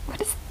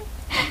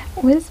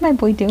 What is my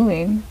boy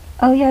doing?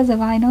 Oh yeah,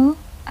 Zavino.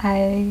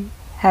 I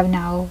have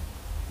now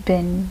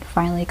been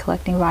finally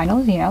collecting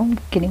vinyls, you know,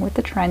 getting with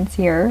the trends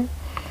here.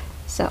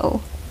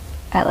 So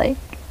I like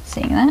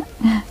seeing that.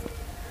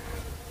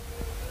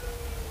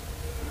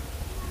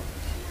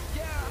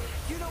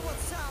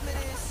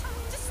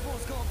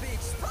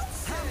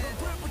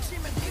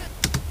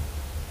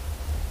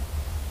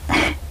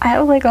 I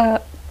have like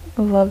a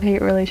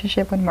love-hate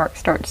relationship when Mark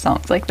starts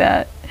songs like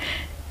that.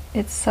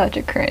 It's such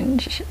a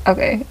cringe.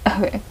 Okay,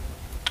 okay.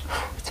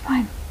 It's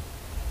fine.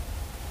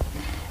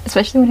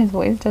 Especially when his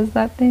voice does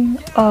that thing.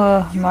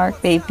 Oh,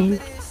 Mark, baby.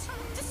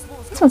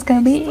 This one's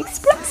gonna be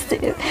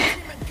explosive.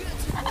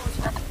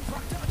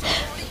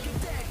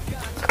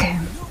 Okay.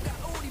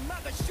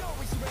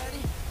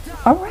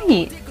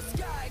 Alright.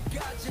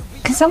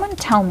 Can someone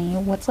tell me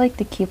what's like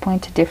the key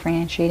point to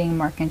differentiating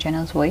Mark and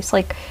Jenna's voice?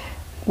 Like,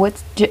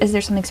 is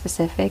there something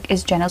specific?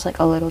 Is Jenna's like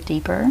a little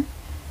deeper?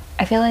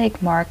 I feel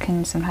like Mark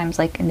can sometimes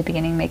like in the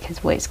beginning make his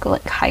voice go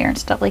like higher and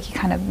stuff. Like he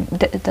kind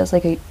of does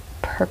like a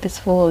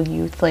purposeful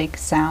youth like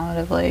sound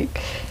of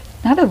like,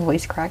 not a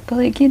voice crack, but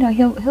like, you know,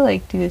 he'll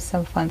like do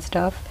some fun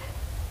stuff.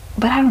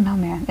 But I don't know,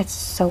 man. It's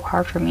so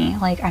hard for me.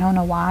 Like I don't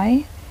know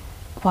why.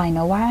 Well, I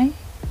know why,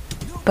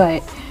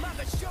 but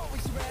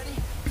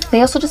they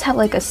also just have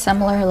like a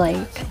similar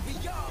like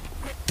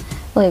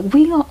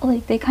we all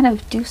like they kind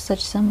of do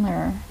such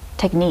similar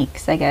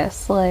techniques, I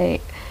guess,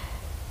 like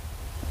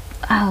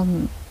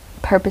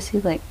purposely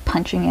like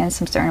punching in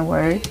some certain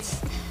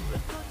words.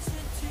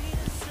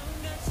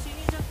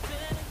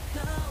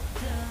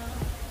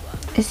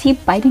 Is he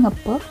biting a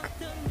book?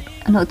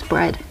 Oh, no, it's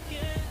bread.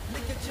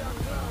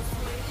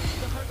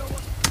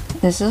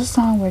 This is a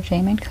song where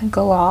Jamin could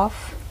go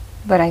off,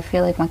 but I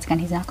feel like once again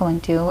he's not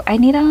going to. I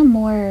need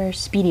more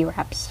speedy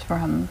raps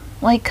from,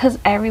 like, because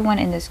everyone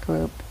in this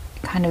group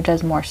kind of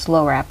does more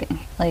slow rapping.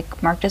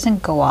 Like Mark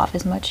doesn't go off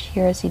as much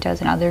here as he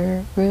does in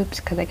other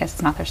groups because I guess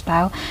it's not their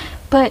style.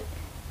 But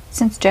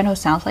since Jeno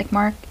sounds like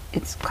Mark,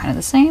 it's kind of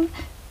the same.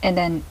 And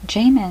then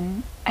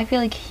Jamin, I feel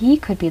like he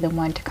could be the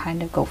one to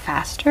kind of go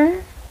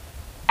faster,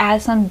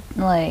 add some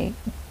like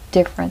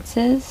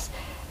differences,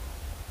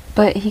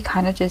 but he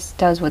kind of just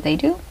does what they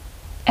do.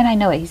 And I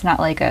know it, he's not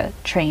like a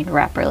trained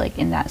rapper, like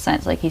in that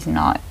sense. Like he's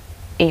not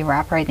a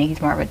rapper. I think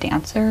he's more of a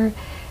dancer.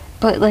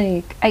 But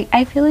like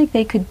I feel like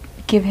they could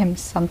give him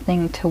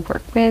something to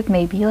work with,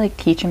 maybe like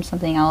teach him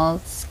something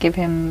else, give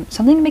him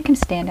something to make him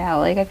stand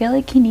out. Like I feel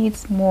like he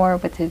needs more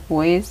with his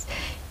voice.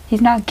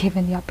 He's not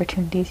given the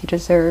opportunities he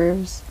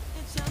deserves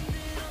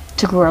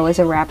to grow as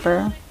a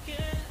rapper,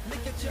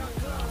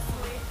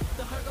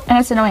 and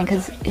it's annoying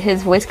because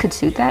his voice could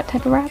suit that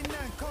type of rap.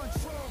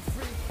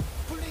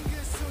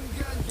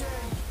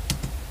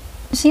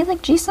 See,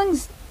 like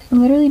Jisung's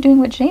literally doing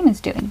what Jamin's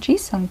doing.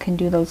 Jisung can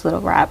do those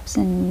little raps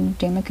and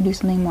Jamin can do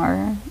something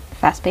more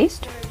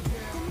fast-paced.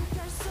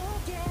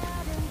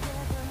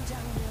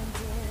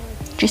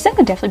 Jisung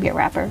could definitely be a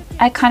rapper.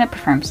 I kind of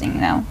prefer him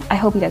singing though. I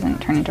hope he doesn't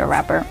turn into a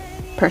rapper,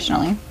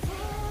 personally.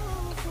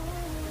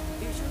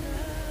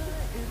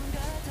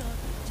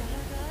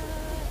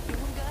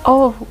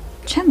 Oh,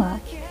 Chema,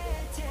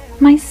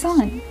 my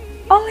son.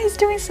 Oh, he's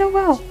doing so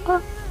well.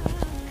 Oh,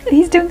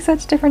 he's doing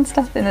such different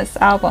stuff in this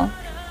album.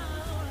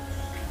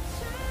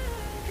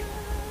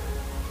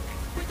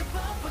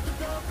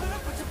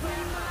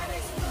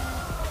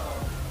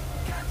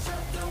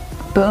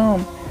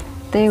 Boom.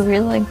 They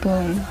really like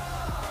Boom.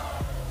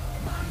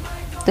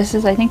 This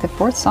is, I think, the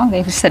 4th song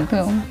they've said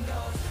Boom.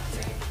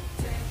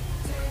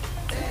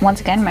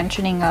 Once again,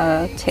 mentioning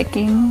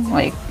ticking,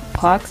 like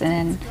clocks, and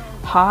then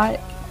hot,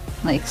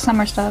 like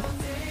summer stuff.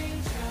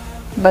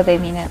 But they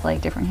mean it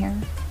like different here.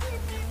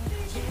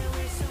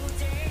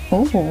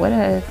 Oh, what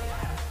a...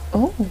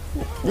 Oh,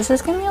 this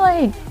is gonna be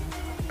like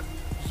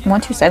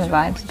 127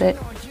 vibes, but...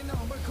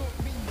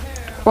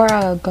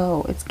 Or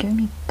Go. It's giving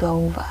me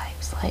Go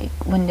vibes. Like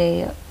when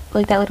they...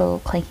 Like that little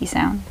clanky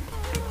sound.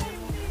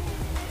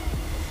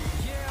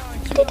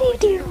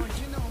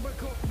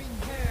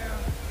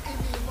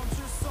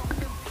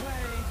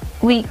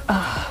 We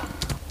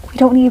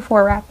don't need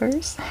 4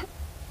 rappers.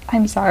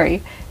 I'm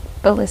sorry.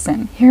 But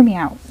listen, hear me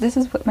out. This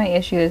is what my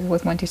issue is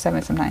with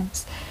 127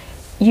 sometimes.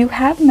 You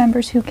have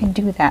members who can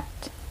do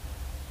that.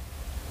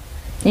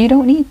 You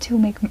don't need to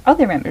make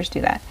other members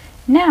do that.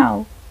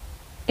 Now,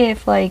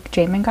 if like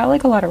Jamin got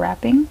like a lot of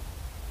rapping,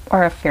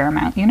 or a fair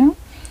amount, you know,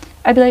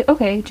 I'd be like,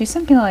 okay,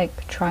 Jisung can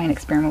like try and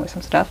experiment with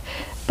some stuff.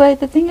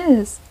 But the thing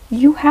is,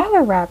 you have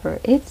a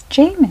rapper. It's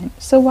Jamin.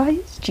 So why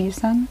is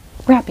Jisung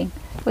rapping?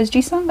 Was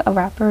Jisung a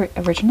rapper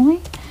originally?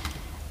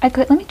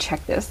 Let me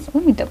check this.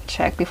 Let me double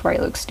check before I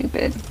look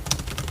stupid.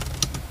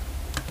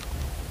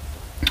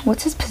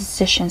 What's his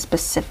position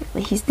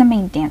specifically? He's the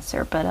main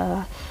dancer, but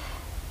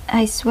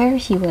I swear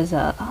he was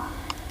I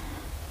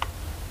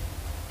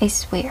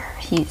swear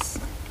he's...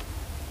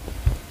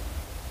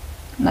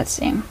 Let's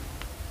see.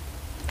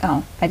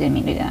 Oh, I didn't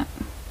mean to do that.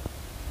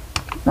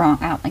 Wrong.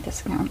 I don't like this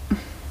account.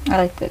 I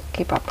like the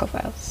K-pop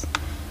profiles.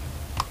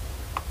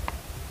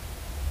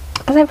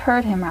 Because I've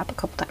heard him rap a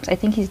couple times. I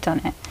think he's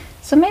done it.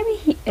 So maybe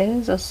he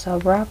is a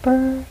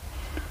sub-rapper.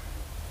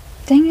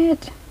 Dang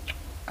it.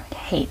 I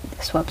hate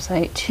this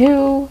website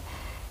too.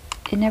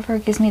 it never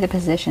gives me the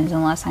positions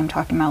unless I'm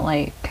talking about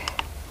like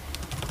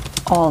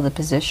all the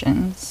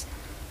positions.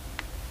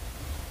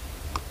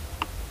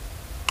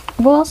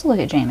 We'll also look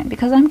at Jamin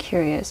because I'm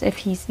curious if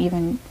he's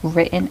even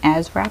written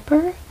as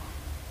rapper,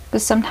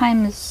 because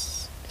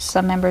sometimes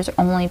some members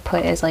only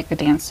put as like a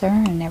dancer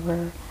and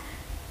never,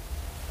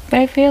 but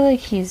I feel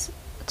like he's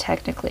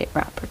technically a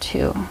rapper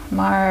too.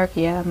 Mark,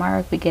 yeah,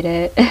 Mark, we get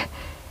it.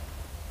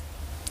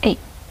 Hey,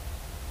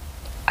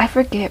 I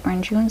forget,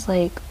 Renju's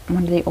like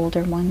one of the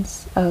older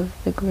ones of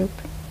the group.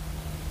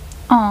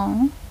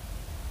 Aw,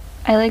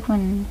 I like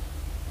when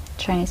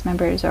Chinese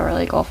members are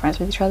like all friends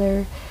with each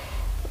other.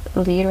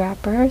 Lead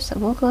rapper,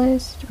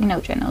 sub-vocalist, we know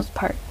Jeno's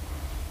part.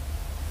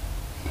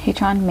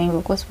 Haechan, main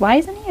vocalist. Why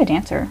isn't he a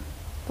dancer?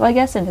 Well, I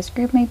guess in this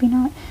group maybe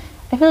not.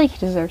 I feel like he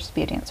deserves to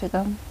be a dancer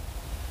though.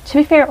 To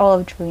be fair, all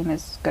of Dream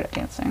is good at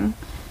dancing.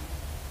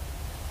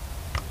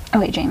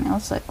 Oh wait, Jamie,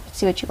 let's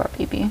see what you are,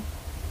 baby.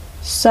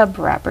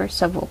 Sub-rapper,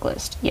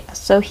 sub-vocalist. Yeah,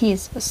 so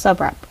he's a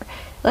sub-rapper.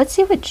 Let's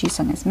see what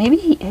Jisung is. Maybe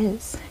he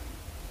is.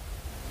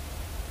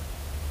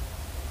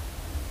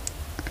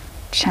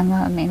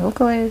 Changla, main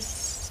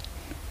vocalist.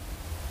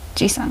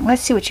 Jisung,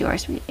 let's see what you are,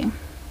 sweetie.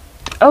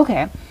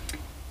 Okay.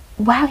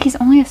 Wow, he's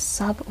only a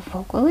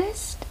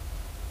sub-vocalist?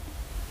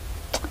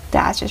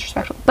 That's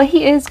disrespectful. But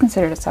he is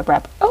considered a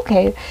sub-rapper.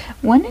 Okay.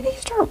 When did he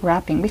start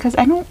rapping? Because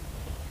I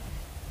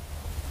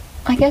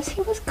guess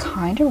he was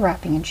kind of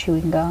rapping in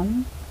Chewing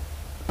Gum.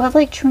 But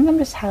like Chewing Gum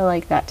just had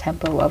like that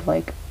tempo of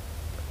like,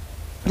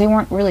 they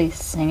weren't really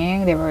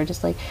singing. They were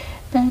just like,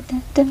 like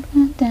they were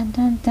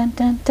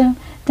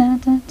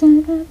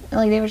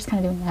just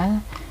kind of doing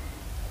that.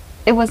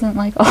 It wasn't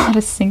like a lot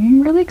of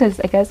singing really, because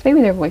I guess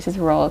maybe their voices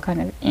were all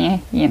kind of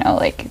you know,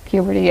 like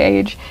puberty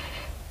age.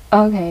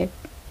 Okay.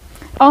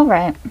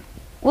 Alright.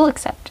 We'll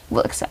accept.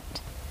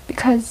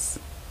 Because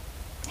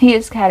he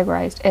is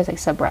categorized as a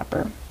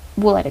sub-rapper.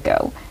 We'll let it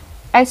go.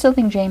 I still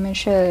think Jamin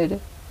should,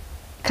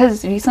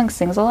 because Jisung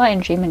sings a lot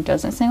and Jamin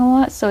doesn't sing a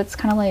lot, so it's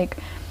kind of like,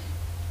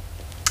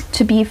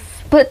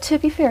 but to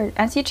be fair,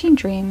 NCT and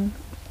Dream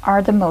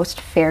are the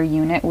most fair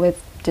unit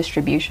with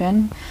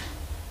distribution.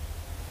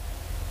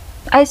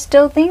 I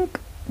still think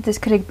this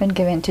could have been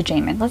given to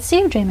Jamin. Let's see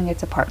if Jamin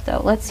gets a part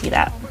though. Let's see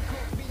that.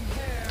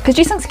 Because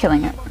Jisung's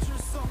killing it.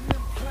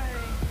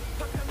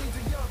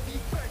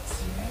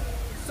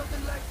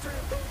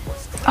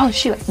 Oh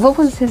shoot, what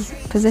was his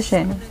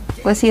position?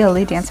 Was he a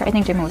lead dancer? I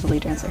think Jamin was a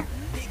lead dancer.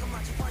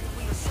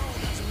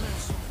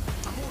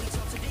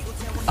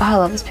 Oh, I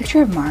love this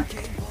picture of Mark.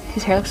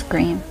 His hair looks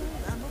green.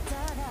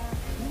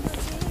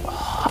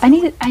 Oh, I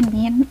need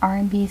an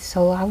R&B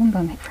solo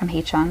album from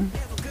Haechan.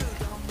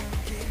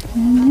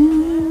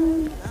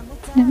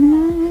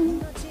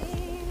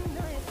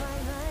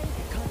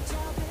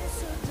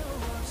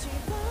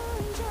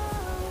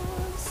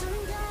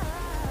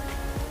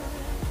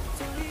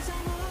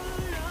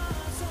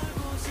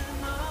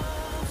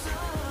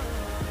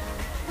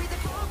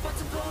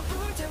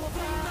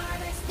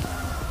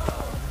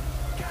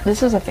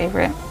 This is a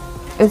favorite.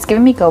 It's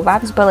giving me Go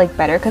vibes, but like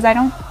better, because I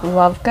don't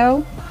love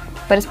Go,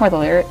 but it's more the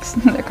lyrics.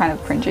 They're kind of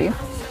cringy.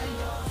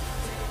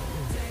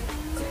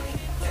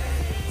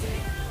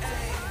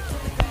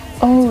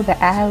 Oh, the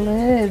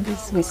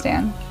ad-libs. We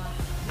stand.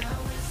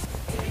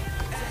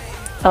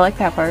 I like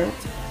that part.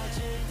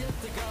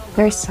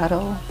 Very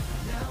subtle.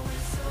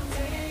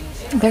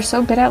 They're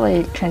so good at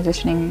like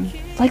transitioning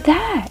like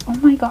that. Oh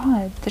my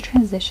god. The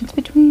transitions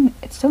between,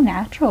 it's so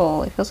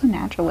natural. It feels so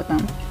natural with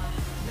them.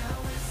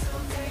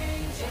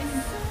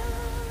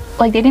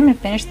 Like they didn't even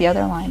finish the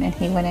other line and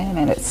he went in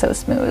and it's so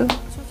smooth.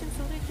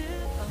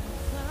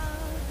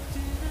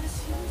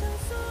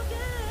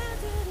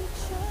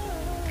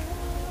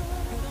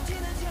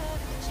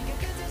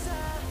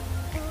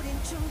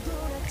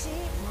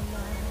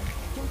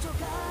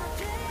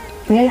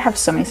 We have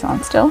so many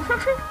songs still.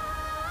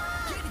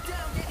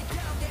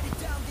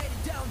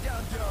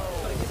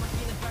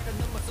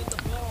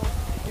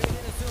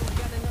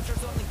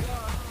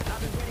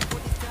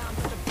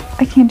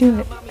 I can't do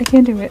it. I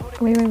can't do it.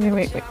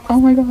 Wait. Oh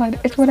my god,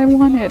 it's what I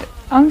wanted.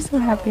 I'm so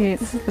happy.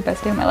 This is the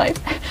best day of my life.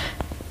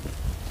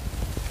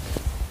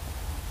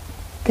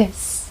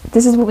 This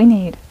is what we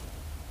need.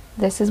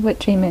 This is what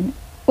Jamin.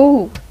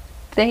 Oh,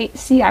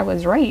 I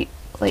was right.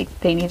 Like,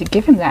 they need to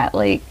give him that.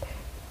 Like,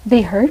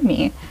 they heard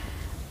me.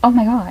 Oh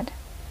my god.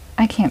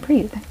 I can't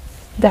breathe.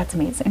 That's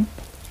amazing.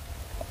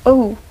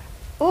 Oh,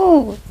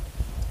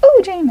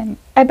 Jamin.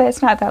 I bet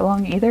it's not that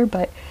long either,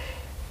 but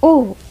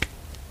oh,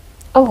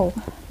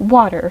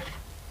 water.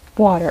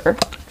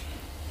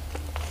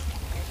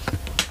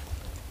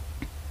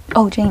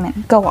 Oh,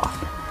 Jamin, go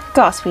off,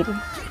 sweetie.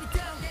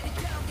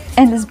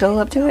 And this build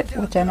up to it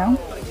with Jeno.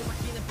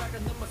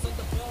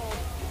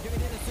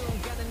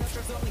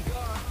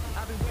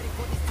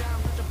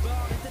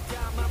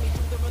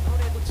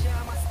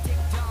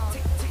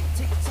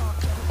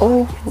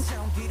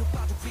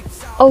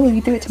 Oh,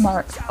 you threw it to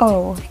Mark.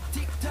 Oh,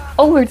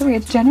 we're doing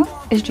it to Jeno?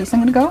 Is Jisung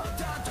gonna go?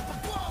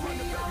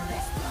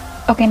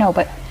 Okay, no,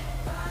 but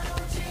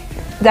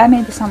that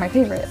made the song my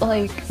favorite.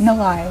 Like, no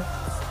lie.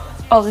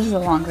 Oh, this is a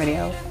long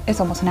video. It's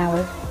almost an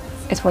hour.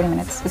 It's 40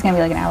 minutes. It's gonna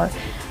be like an hour.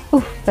 Ooh,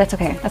 but that's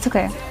okay. That's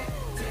okay.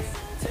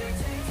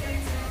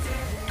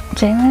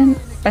 Jalen,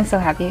 I'm so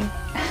happy.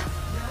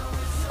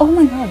 Oh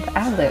my god, the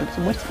ad-libs.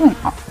 What's going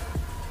on?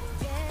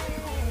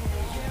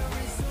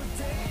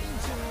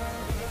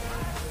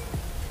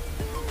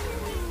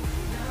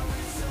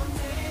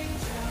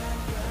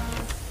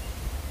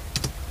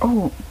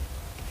 Oh.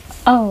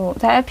 Oh,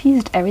 that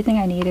appeased everything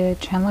I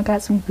needed. Chandler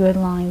got some good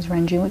lines.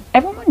 Renju.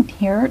 Everyone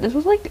here, this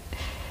was like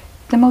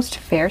the most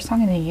fair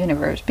song in the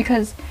universe,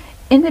 because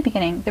in the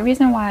beginning, the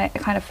reason why I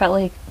kind of felt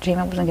like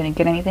Jamin wasn't gonna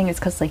get anything is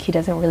because like he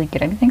doesn't really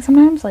get anything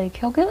sometimes. Like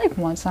he'll get like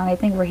one song I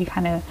think where he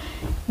kind of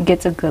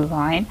gets a good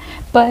line,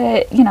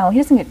 but you know he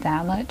doesn't get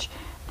that much.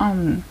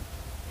 I'm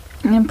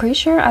pretty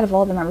sure out of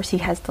all the members he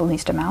has the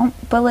least amount,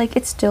 but like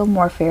it's still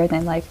more fair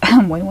than like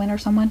Win Win or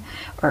someone,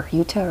 or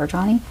Yuta or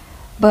Johnny.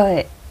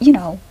 But you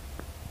know,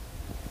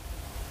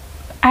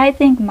 I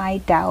think my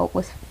doubt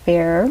was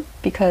fair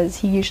because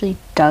he usually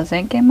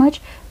doesn't get much.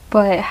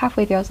 But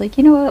halfway through, I was like,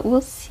 you know what?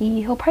 We'll see.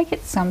 He'll probably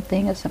get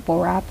something, a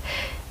simple rap.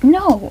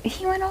 No,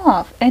 he went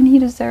off, and he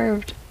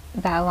deserved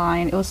that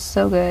line. It was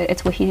so good.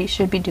 It's what he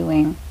should be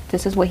doing.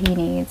 This is what he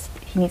needs.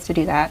 He needs to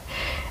do that.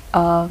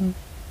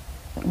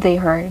 They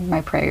heard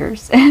my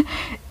prayers.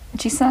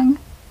 Jisung,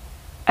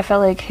 I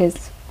felt like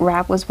his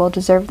rap was well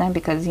deserved then,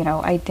 because you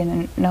know I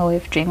didn't know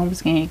if Jamin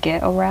was gonna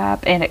get a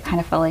rap, and it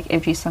kind of felt like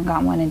if Jisung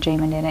got one and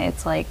Jamin didn't,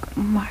 it's like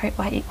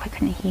why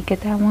couldn't he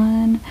get that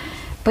one?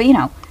 But you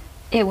know,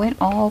 it went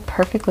all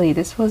perfectly.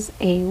 This was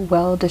a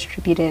well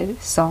distributed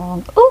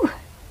song. Ooh.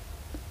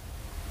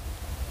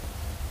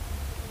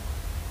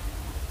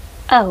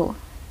 Oh.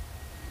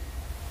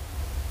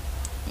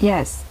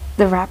 Yes,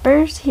 the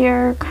rappers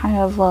here kind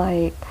of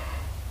like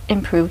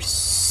improved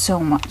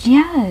so much.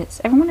 Yes,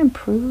 everyone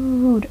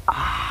improved.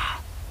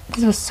 Ah,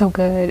 this was so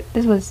good.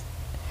 This was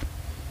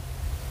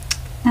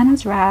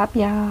Nana's rap.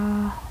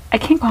 Yeah, I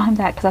can't call him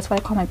that because that's what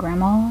I call my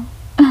grandma.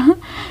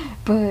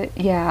 But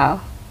yeah,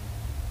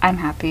 I'm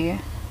happy.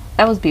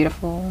 That was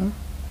beautiful.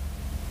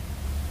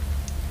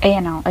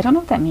 A&L. I don't know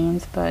what that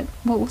means, but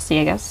we'll see,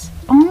 I guess.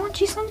 Oh,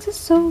 Jisung's is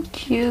so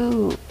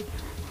cute.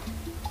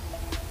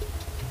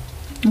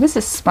 This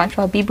is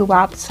SpongeBob Bee Boo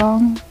Bop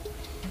song.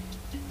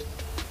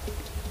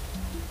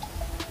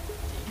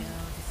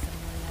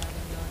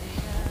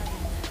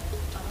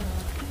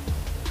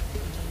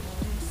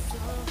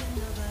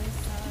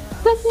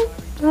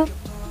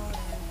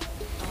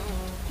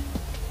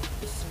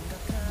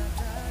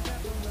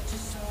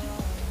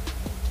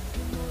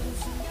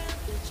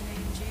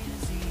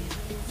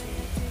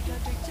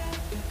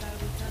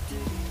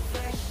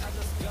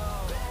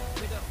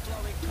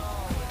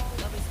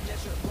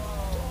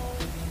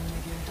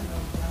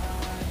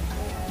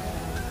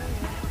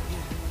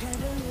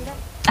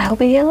 I hope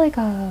we get like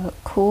a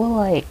cool,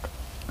 like,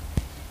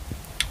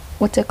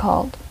 what's it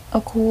called? A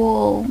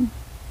cool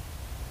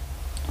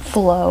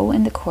flow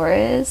in the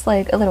chorus,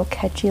 like a little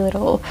catchy,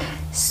 little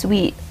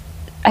sweet.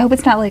 I hope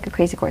it's not like a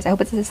crazy chorus. I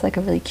hope it's just like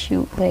a really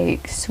cute,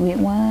 like sweet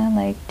one,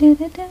 like do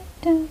do do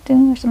do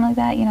do or something like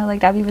that. You know,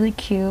 like that'd be really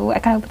cute. I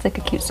kind of hope it's like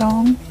a cute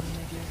song.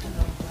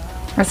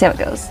 Let's see how it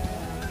goes.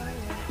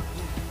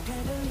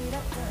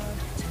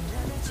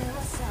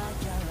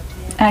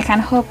 And I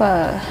kind of hope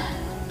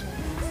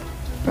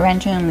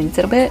Ranjun leads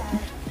it a bit.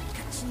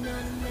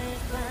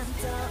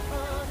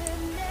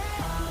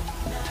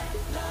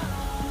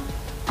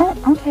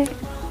 Oh, okay.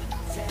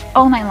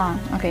 All night long.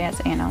 Okay, yes,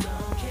 A&L.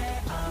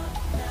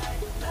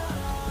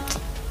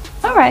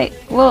 Alright,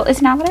 well,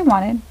 it's not what I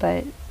wanted,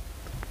 but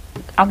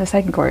on the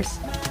second course,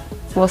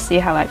 we'll see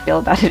how I feel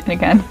about it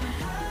again.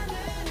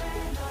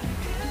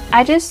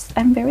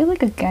 I'm very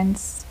like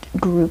against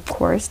group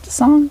chorused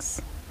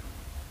songs.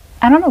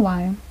 I don't know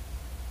why.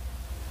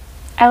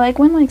 I like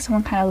when like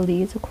someone kind of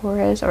leads a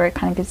chorus or it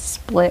kind of gets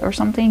split or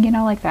something, you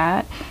know, like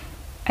that.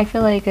 I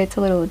feel like it's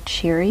a little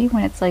cheery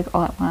when it's like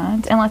all at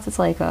once, unless it's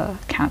like a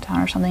countdown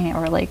or something,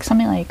 or like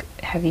something like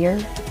heavier.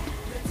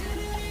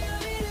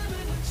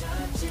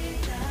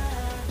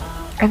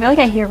 I feel like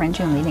I hear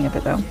Renjun leading a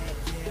bit though.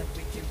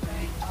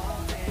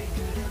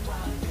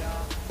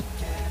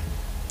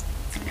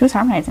 Who's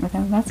harmonizing with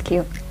him? That's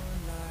cute.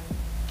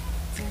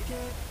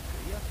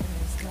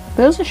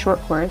 But it was a short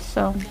chorus,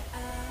 so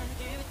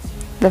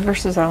the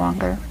verses are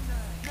longer.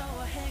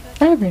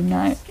 Every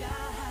night.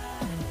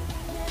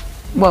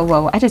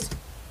 Whoa, I just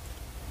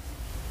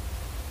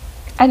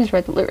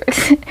read the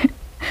lyrics.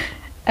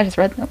 I just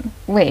read them.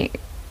 Wait,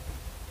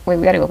 we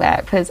gotta go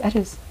back, because I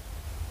just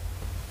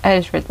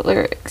read the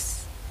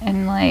lyrics,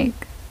 and like,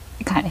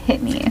 it kind of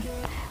hit me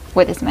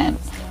what this meant.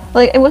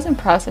 Like, it wasn't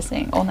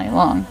processing all night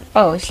long.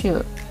 Oh,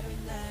 shoot.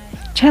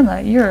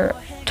 Chandler, you're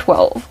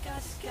 12.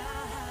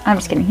 I'm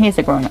just kidding, he's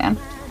a grown man.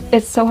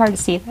 It's so hard to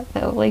see that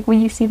though. Like,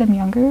 when you see them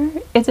younger,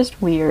 it's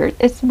just weird.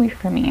 It's weird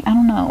for me. I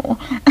don't know.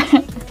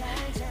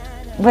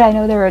 But I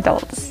know they're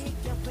adults.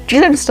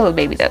 Jisung's still a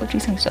baby though.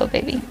 Jisung's still a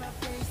baby.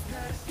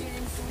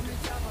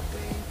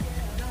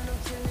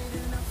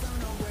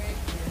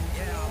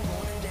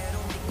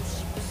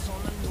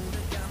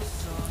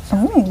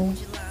 Oh.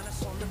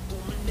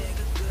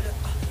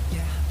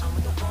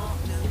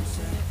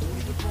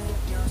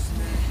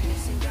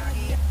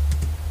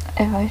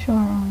 If I should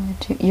wrong,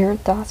 your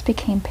thoughts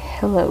became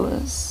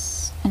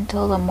pillows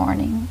until the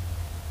morning.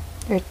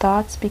 Your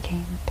thoughts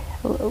became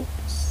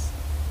pillows.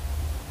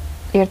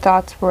 Your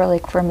thoughts were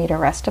like for me to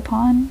rest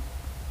upon?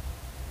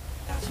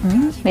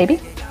 Maybe?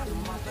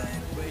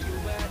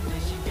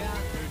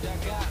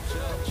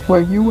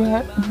 Where you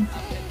at?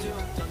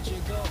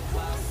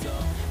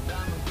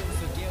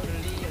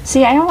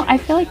 See, I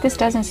feel like this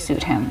doesn't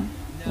suit him.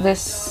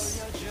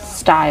 This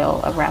style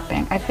of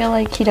rapping. I feel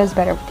like he does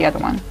better with the other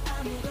one.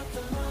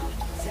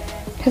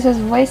 Because his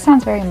voice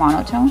sounds very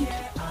monotone,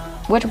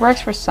 which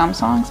works for some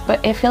songs,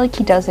 but I feel like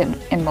he does it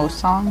in most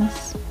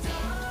songs.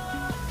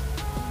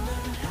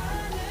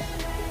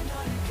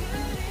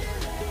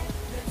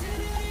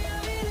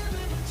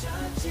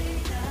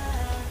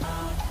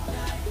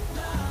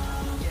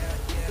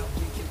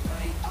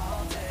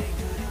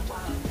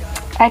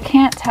 I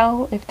can't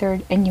tell if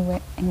they're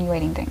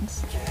insinuating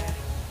things.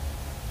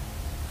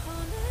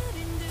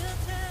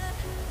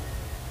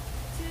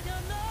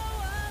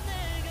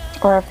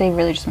 Or if they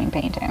really just mean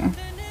painting.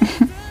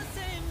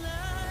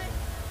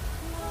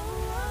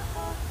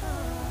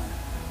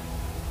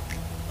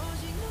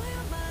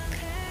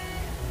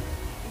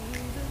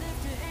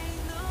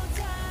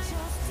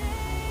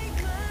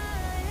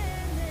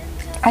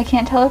 I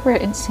can't tell if we're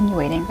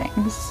insinuating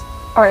things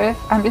or if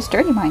I'm just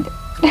dirty-minded.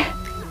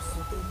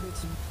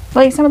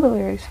 Like, some of the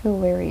lyrics feel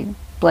very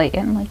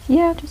blatant, like,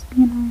 yeah, just,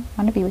 you know,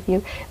 want to be with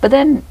you. But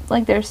then,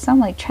 like, there's some,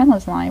 like,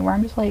 Chenla's line where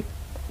I'm just like,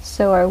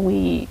 so are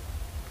we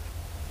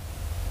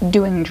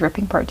doing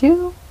dripping part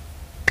 2?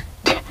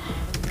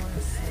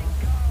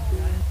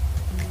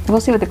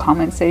 We'll see what the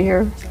comments say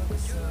here.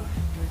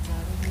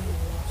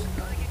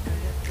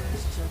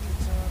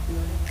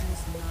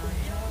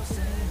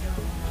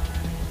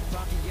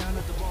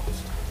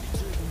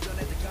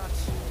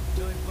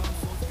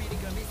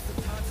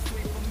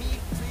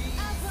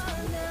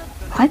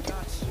 What?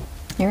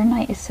 Your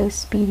night is so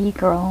speedy,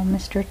 girl.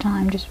 Mr.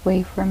 Time, just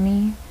wait for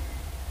me.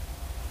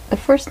 The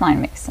first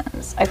line makes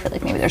sense. I feel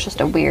like maybe there's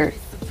just a weird...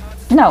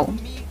 No,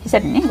 he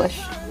said in English.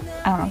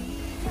 I don't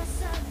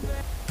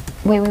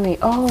know. Wait.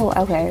 Oh,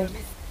 okay.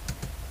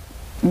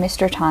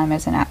 Mr. Time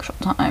is an actual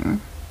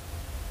time.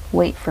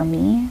 Wait for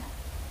me?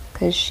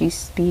 Because she's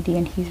speedy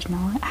and he's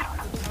not? I don't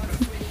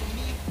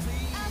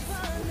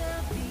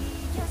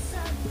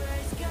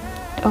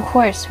know. Of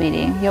course,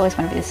 sweetie. You always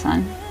want to be the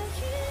sun.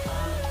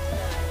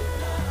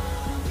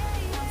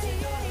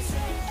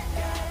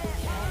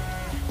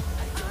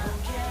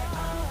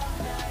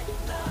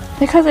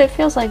 Because it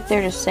feels like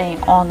they're just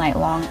saying all night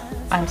long,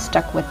 I'm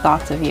stuck with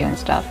thoughts of you and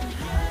stuff.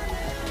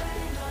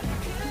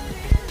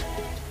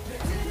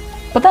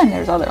 But then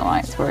there's other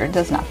lines where it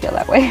does not feel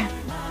that way.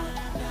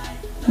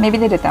 Maybe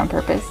they did that on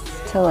purpose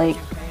to like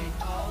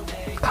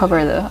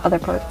cover the other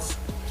parts.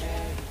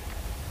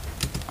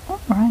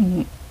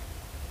 Alright.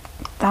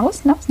 That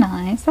was nice.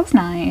 That was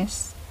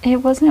nice. It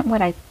wasn't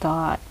what I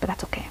thought, but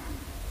that's okay.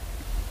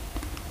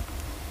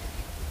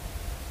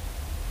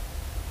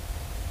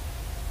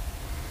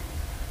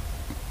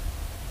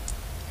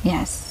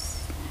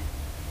 Yes.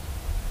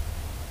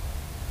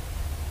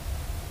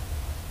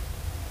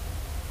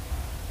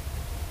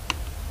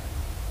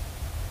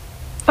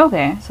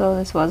 Okay, so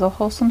this was a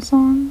wholesome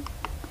song.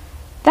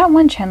 That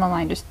one Chenla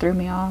line just threw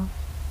me off.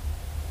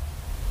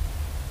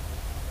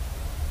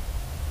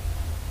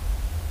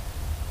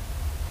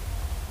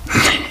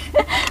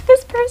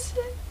 This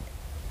person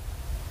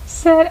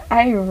said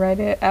I read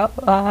it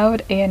out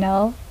loud,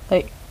 ANL.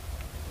 Like,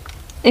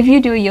 if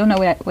you do, you'll know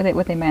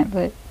what they meant,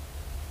 but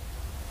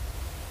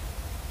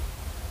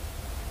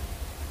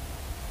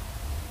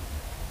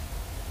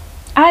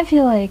I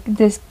feel like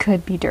this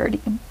could be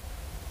dirty.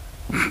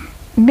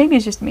 Maybe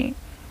it's just me.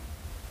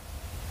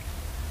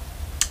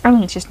 I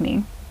mean, it's just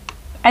me.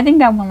 I think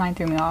that one line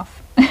threw me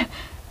off.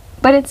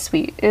 But it's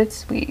sweet. It's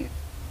sweet.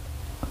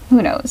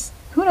 Who knows?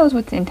 Who knows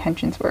what the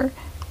intentions were?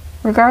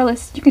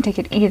 Regardless, you can take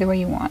it either way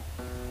you want.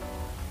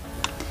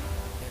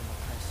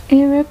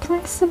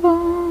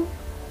 Irreplaceable.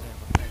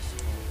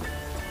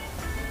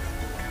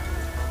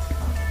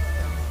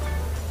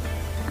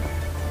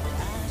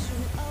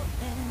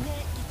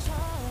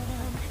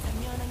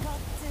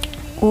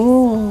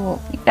 Ooh,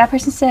 that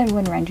person said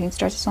when Renjun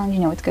starts a song, you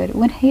know it's good.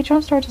 When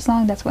Hadron starts a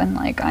song, that's when,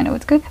 like, I know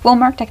it's good. Well,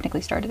 Mark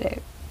technically started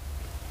it.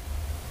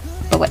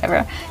 But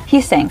whatever.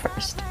 He's saying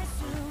first.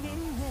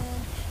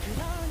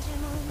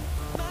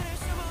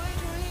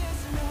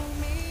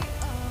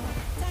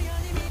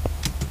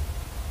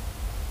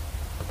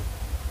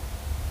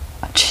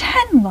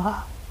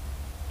 Chenla!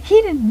 He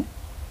didn't...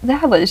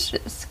 That was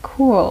just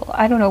cool.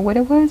 I don't know what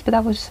it was, but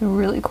that was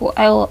really cool.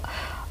 I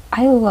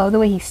love the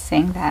way he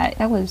sang that.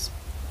 That was...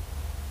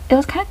 It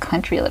was kind of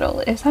country a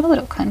little. It sounded a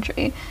little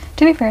country.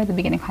 To be fair, at the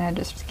beginning kind of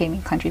just gave me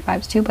country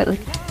vibes too, but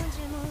like...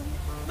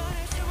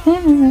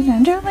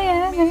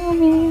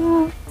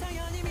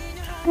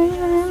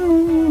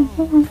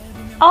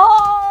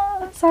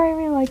 Oh, sorry, I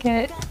really like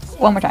it.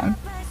 One more time.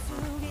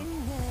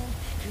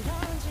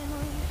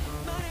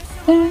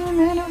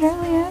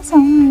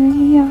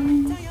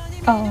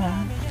 Oh.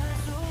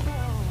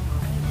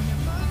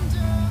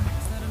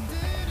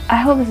 I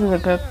hope this is a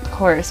good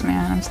chorus,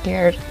 man. I'm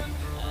scared.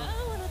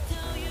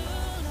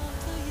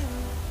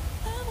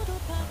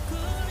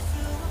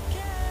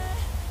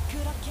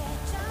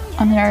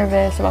 I'm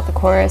nervous about the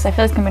chorus. I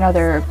feel like it's gonna be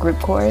another group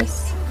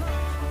chorus.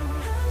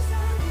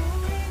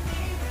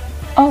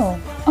 Oh,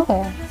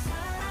 okay.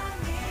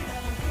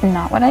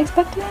 Not what I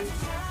expected?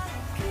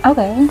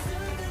 Okay.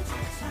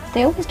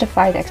 They always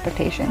defy the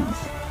expectations.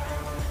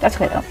 That's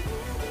okay though.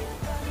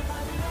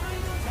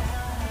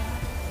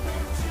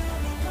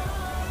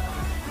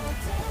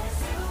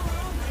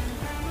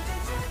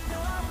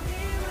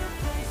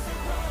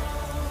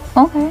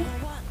 Okay.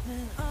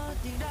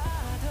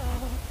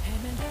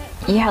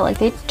 Yeah, like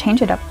they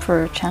changed it up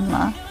for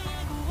Chenla.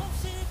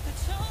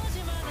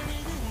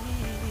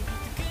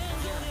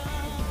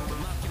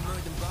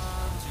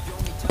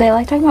 They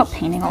like talking about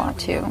painting a lot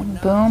too.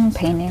 Boom,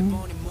 painting,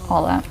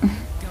 all that.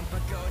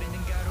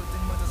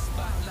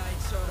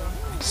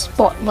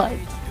 Spotlight.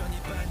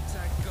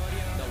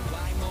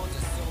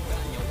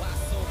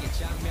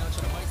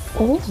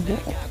 Oh.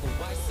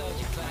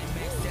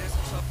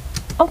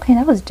 Okay,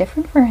 that was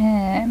different for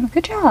him.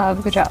 Good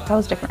job, good job. That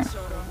was different.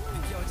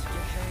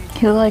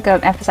 He was like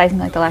emphasizing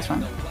like the last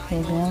one.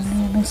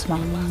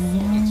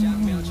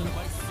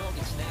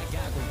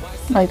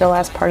 Like the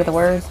last part of the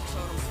word.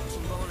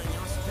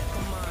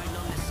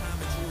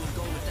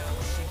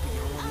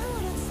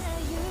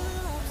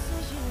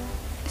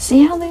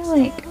 See how they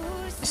like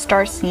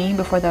start singing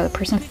before the other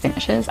person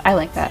finishes? I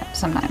like that.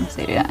 Sometimes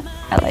they do that.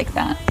 I like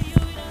that.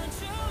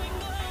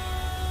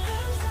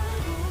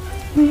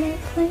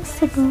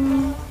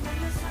 Irreplaceable.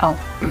 Oh,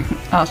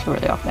 I was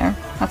really off there.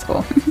 That's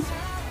cool.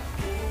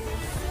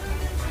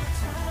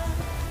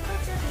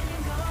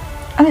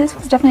 I mean, this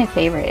one's definitely a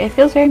favorite. It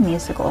feels very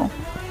musical.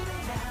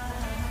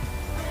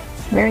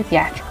 Very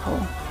theatrical.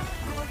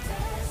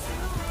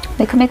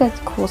 They could make a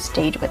cool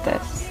stage with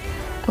this.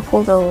 A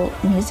cool little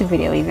music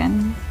video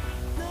even.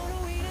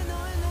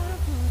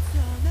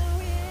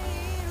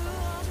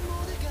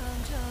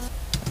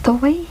 The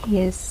way he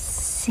is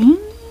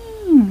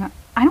singing.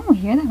 I don't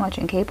hear that much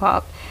in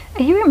K-pop.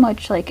 I hear it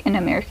much like in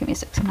American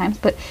music sometimes,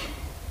 but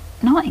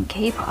not in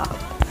K-pop.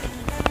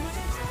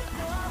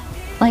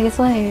 Like it's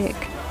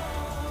like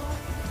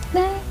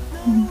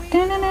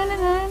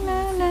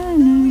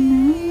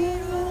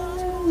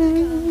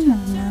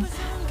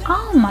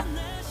oh my.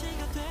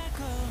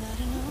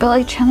 But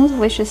like Chenlo's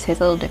voice just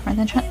hits a little different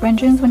than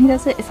Renjun's when he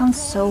does it. It sounds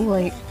so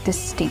like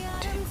distinct.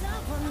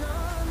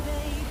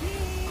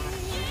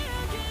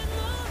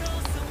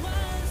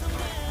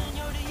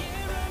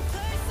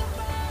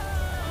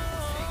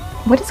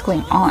 What is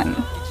going on?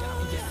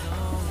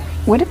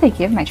 What did they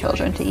give my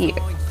children to eat?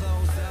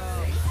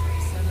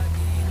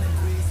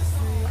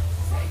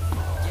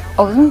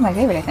 Oh, this one's my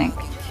favorite, I think.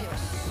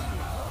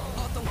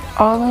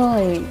 All the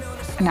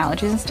like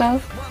analogies and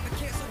stuff.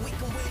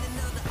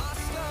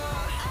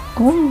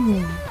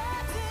 Ooh.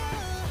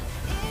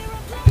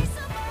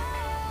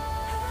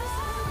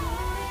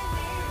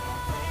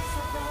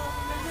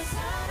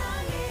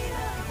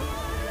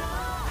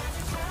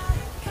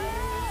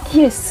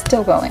 He is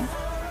still going.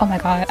 Oh my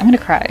god, I'm gonna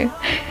cry.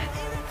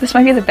 This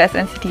might be the best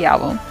NCT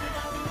album.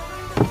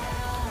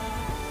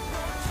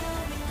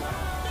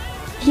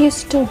 He is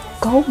still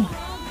going.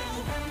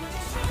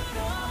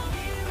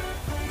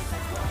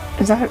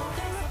 Was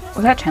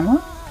that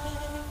Chenla?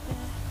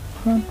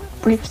 For a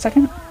brief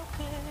second?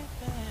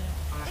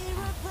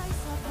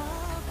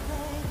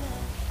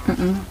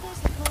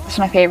 This is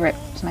my favorite.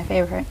 It's my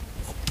favorite.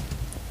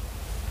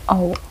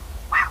 Oh,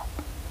 wow.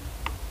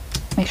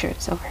 Make sure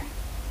it's over.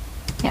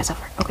 Yeah, it's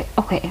over. Okay,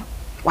 okay.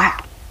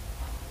 Wow.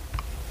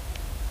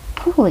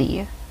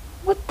 Holy.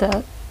 What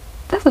the?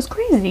 That was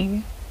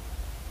crazy.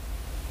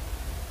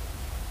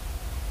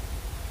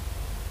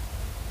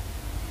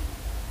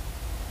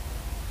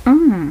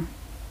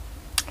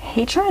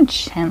 Haechan and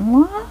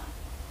Chenla?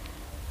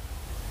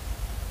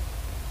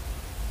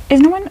 Is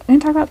no one gonna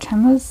talk about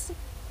Chenla's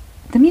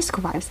the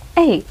musical vibes?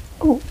 Hey,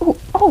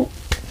 oh,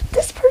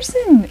 this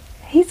person,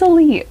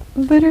 Hazily,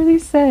 literally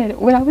said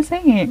what I was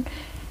saying.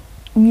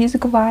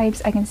 Musical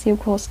vibes, I can see a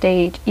cool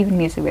stage, even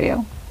music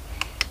video.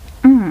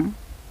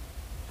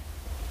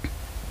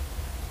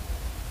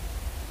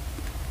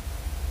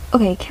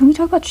 Okay, can we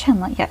talk about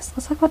Chenla? Yes,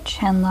 let's talk about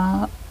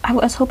Chenla. I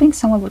was hoping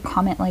someone would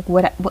comment like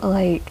what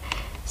like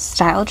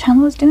style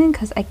Chenla was doing,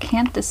 because I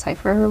can't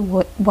decipher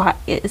what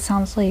it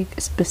sounds like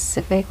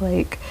specific.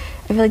 Like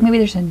I feel like maybe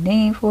there's a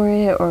name for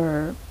it,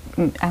 or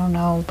I don't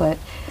know, but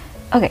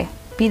okay,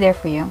 be there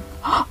for you.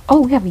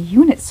 Oh, we have a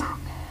unit song.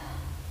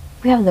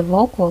 We have the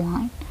vocal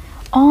line.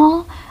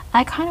 Oh,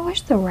 I kind of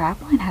wish the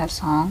rap line had a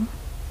song.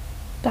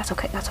 That's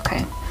okay, that's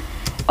okay.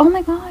 Oh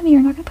my god,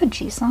 you're not gonna put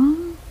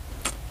Jisung?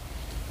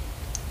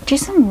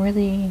 Jisung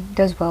really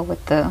does well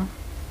with the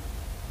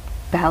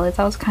ballads.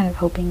 I was kind of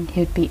hoping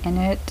he would be in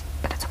it,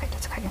 but that's okay,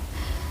 that's okay.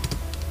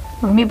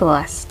 We're gonna be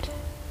blessed.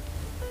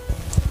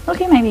 Look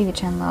at my baby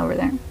Chenla over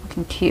there,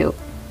 looking cute.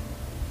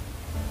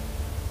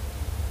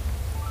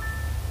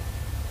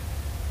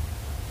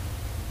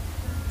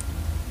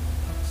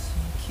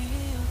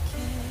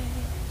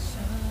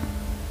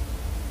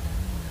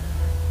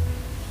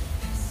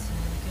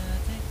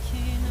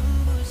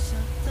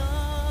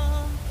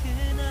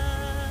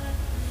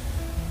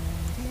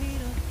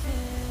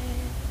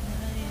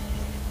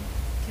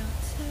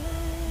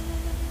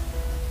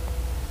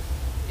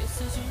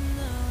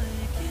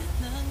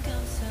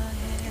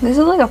 This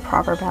is like a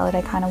proper ballad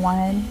I kind of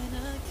wanted.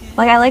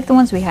 Like, I like the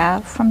ones we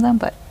have from them,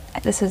 but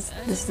this is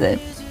it.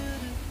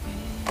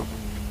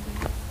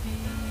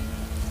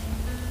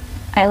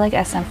 I like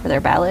SM for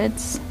their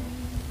ballads.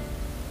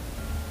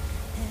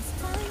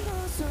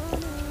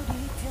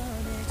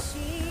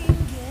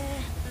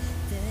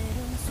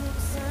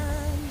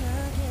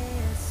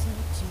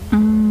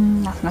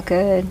 That's not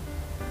good.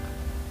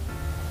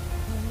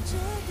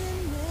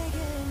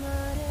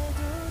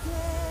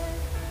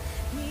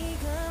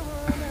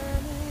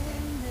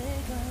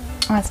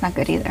 That's not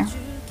good either.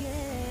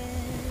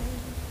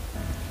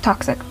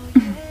 Toxic.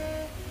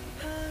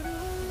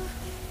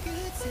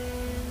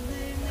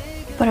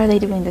 But are they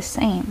doing the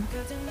same?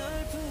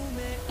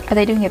 Are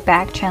they doing it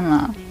back,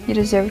 Chenla? You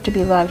deserve to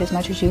be loved as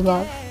much as you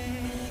love.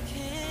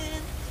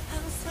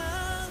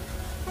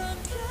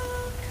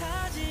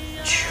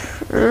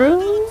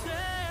 True?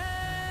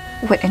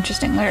 What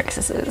interesting lyrics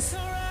this is.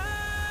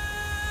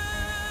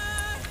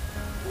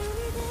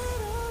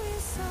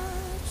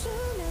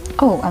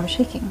 Oh, I'm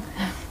shaking.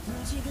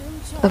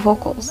 The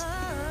vocals.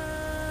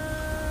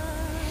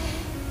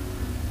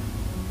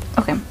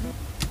 Okay.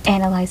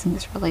 Analyzing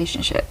this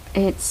relationship.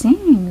 It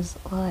seems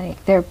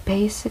like they're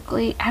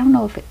basically, I don't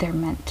know if they're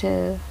meant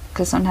to,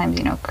 because sometimes,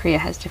 you know, Korea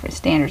has different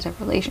standards of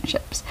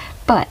relationships,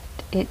 but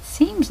it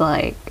seems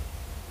like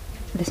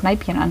this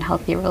might be an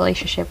unhealthy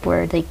relationship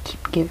where they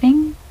keep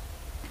giving,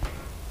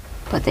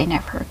 but they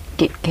never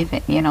get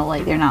given, you know,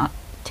 like they're not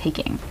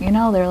taking, you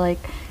know, they're like,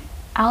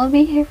 I'll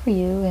be here for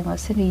you and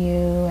listen to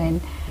you,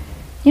 and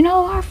you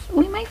know,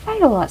 we might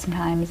fight a lot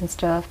sometimes and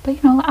stuff, but you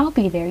know, I'll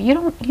be there. You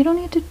don't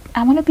need to.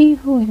 I want to be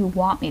who you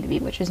want me to be,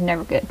 which is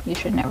never good. You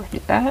should never do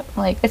that.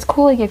 Like, it's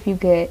cool, like if you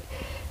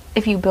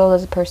build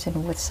as a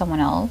person with someone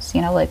else,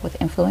 you know, like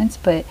with influence,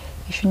 but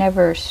you should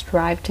never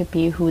strive to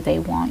be who they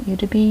want you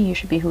to be. You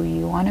should be who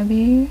you want to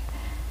be.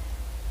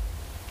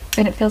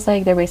 And it feels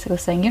like they're basically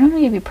saying, you don't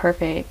need to be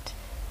perfect,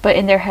 but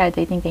in their head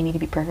they think they need to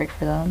be perfect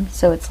for them.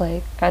 So it's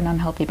like an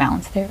unhealthy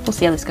balance there. We'll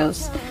see how this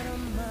goes.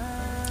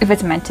 If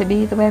it's meant to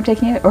be the way I'm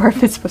taking it, or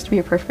if it's supposed to be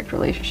a perfect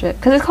relationship.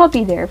 Because it's called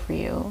Be There For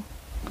You.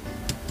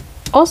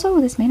 Also,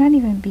 this may not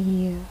even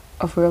be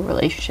a real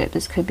relationship.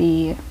 This could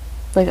be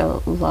like a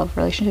love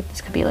relationship.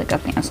 This could be like a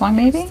fan song,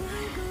 maybe.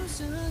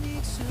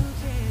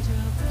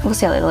 We'll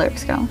see how the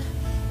lyrics go.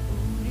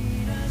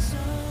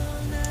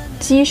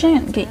 So you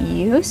shouldn't get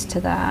used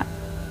to that.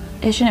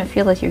 It shouldn't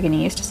feel like you're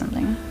getting used to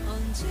something.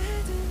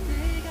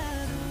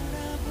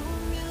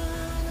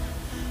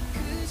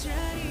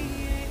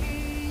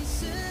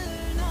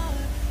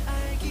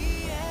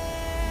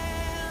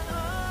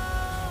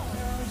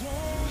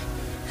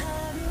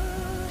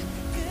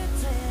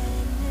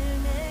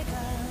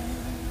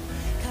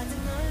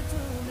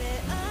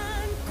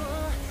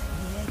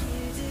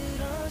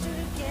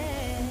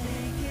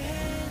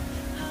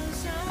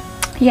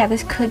 Yeah,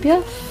 this could be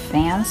a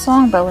fan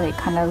song, but like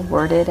kind of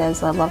worded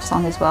as a love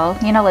song as well.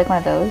 You know, like one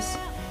of those.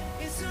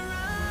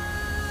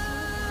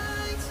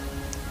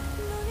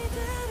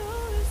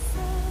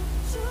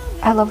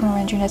 I love when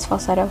Renjun has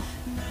falsetto.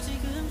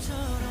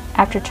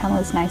 After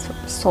Chenla's nice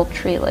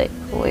sultry like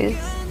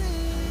voice.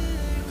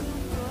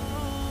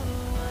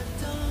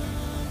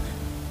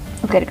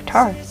 Okay, the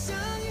guitar.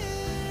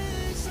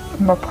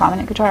 More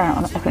prominent guitar. I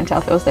don't know. I couldn't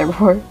tell if it was there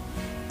before.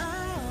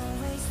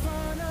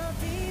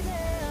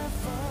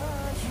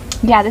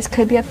 Yeah, this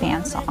could be a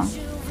fan song.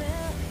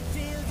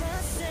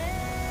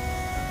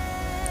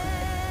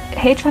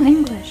 Hatron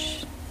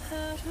English.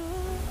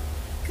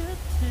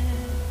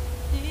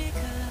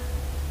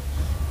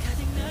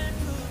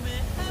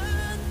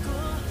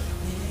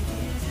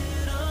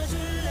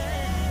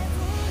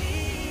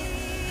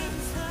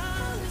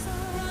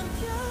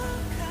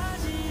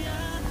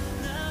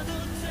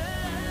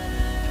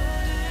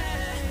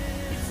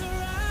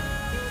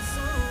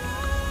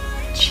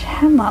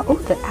 Chenla. Oh,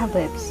 the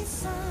ad-libs.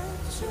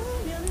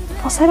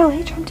 Falsetto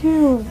Hatron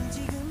too.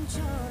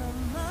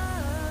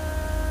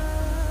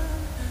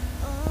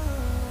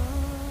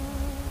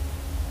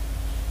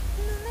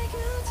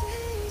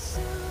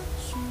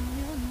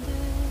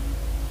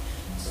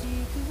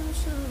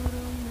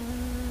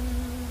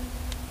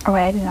 Oh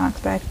wait, I did not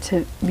expect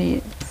to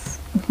be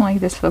like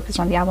this focused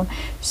on the album.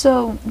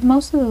 So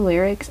most of the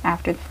lyrics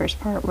after the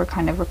first part were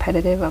kind of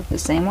repetitive of the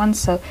same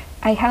ones, so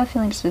I have a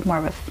feeling this was more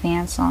of a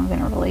fan song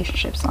than a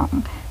relationship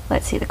song.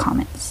 Let's see the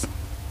comments.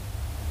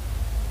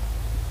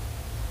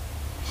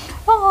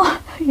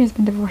 Oh, he's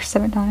been divorced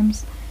 7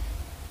 times.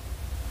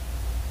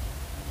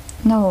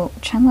 No,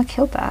 Chenla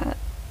killed that.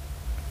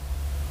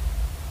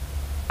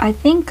 I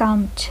think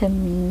to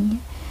me,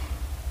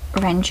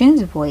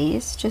 Renjun's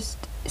voice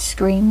just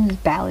screams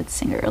ballad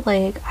singer.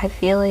 Like, I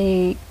feel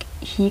like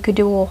he could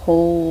do a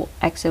whole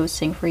EXO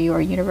Sing For You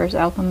or Universe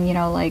album, you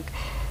know, like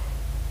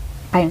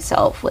by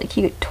himself. Like,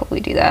 he could totally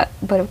do that.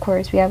 But of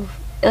course we have,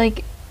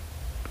 like,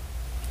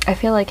 I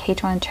feel like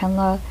Haechan and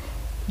Chenla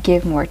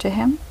give more to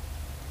him.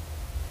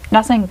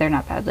 Not saying they're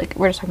not bad, like,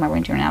 we're just talking about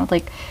Renjun now.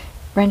 Like,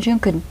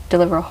 Renjun could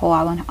deliver a whole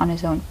album on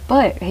his own,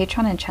 but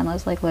Haechan and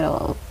Chenla's like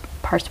little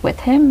parts with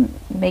him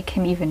make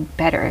him even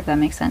better, if that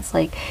makes sense.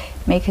 Like,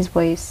 make his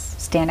voice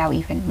stand out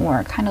even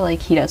more, kind of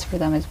like he does for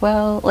them as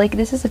well. Like,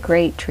 this is a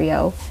great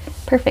trio.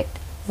 Perfect.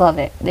 Love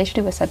it. They should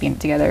do a sub unit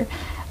together.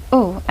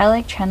 Oh, I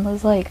like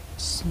Chenla's like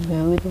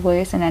smooth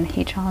voice, and then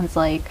Haechan's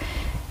like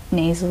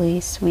nasally,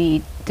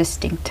 sweet,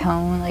 distinct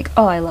tone. Like,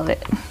 oh, I love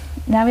it.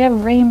 Now we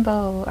have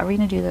Rainbow. Are we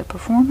gonna do the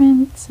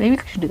performance? Maybe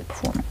we should do the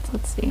performance.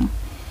 Let's see.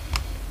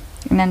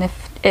 And then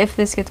if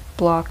this gets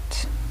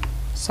blocked,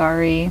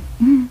 sorry.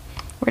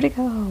 Where'd it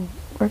go?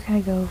 Where can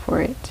I go for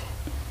it?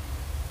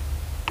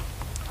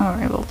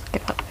 Alright, we'll look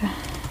it up.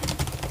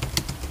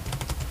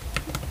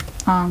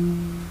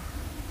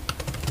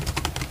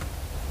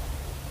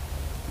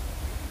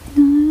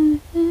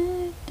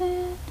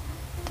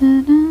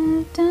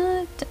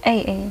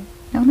 Hey.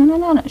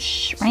 No.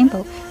 Shh,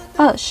 Rainbow.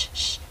 Oh,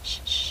 shh.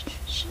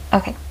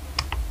 Okay.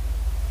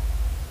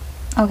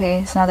 Okay,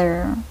 it's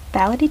another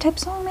ballady type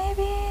song,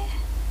 maybe?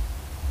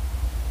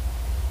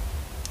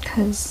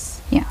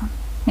 Because, yeah,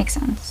 makes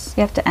sense.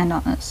 You have to end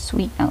on a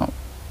sweet note.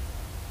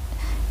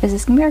 Is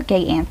this gonna be our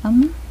gay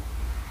anthem?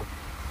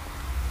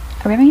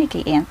 Are we having a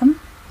gay anthem?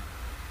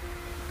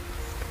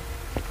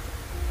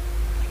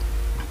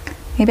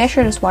 Maybe I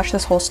should just watch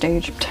this whole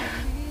stage.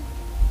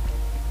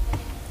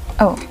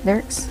 Oh,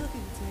 lyrics?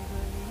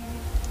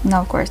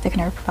 No, of course, they can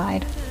never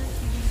provide.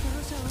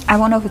 I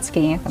won't know if it's a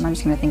gay anthem, I'm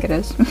just gonna think it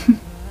is.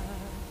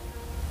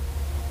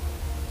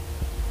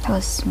 That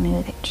was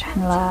smooth,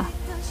 Chenla.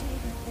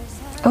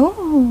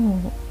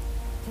 Oh!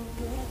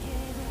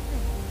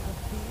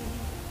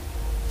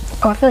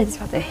 Oh, I feel like this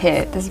is about to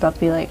hit. This is about to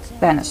be like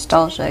that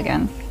nostalgia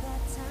again.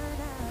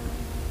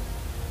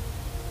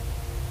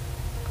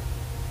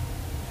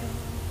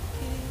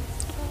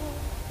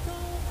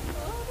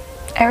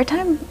 Every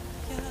time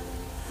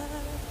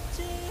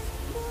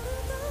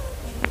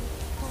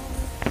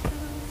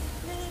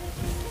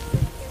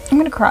I'm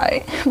gonna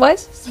cry. Why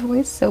is his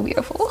voice so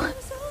beautiful?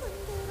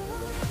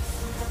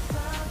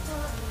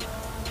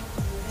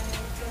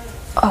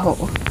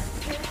 Oh.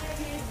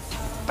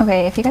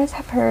 Okay, if you guys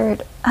have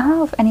heard, I don't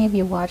know if any of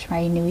you watch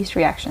my New East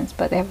reactions,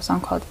 but they have a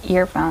song called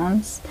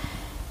Earphones.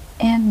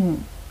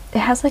 And it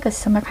has like a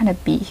similar kind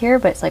of beat here,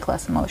 but it's like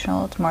less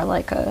emotional. It's more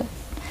like a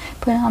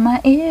put on my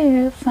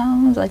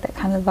earphones, like that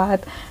kind of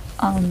vibe.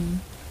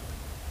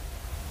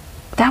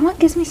 That one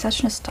gives me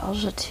such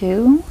nostalgia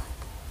too.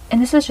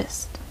 And this is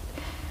just,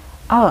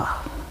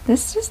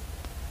 this is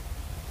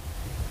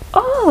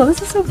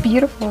so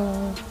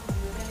beautiful.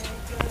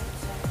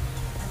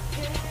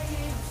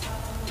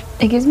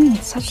 It gives me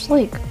such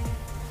like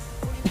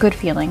good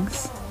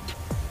feelings.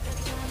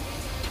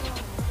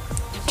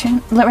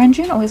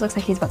 Renjun always looks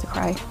like he's about to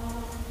cry.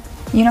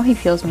 You know he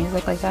feels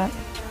music like that.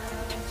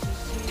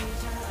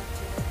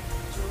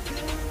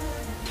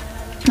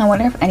 I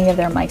wonder if any of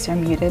their mics are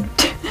muted.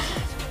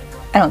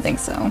 I don't think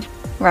so.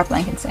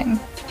 Rapline can sing.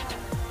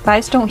 But I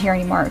just don't hear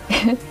any Mark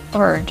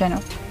or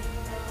Jeno.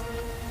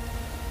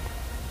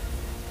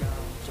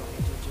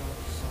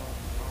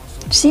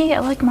 See, I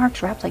like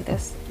Mark's raps like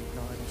this.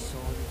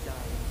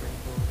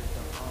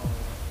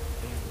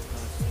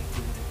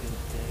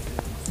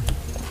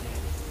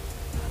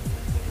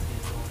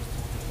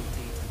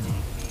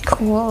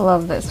 Cool, I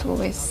love this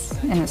voice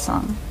in the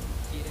song.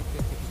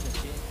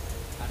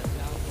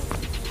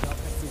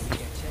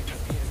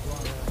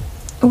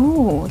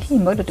 Ooh, he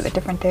emoted a bit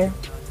different there.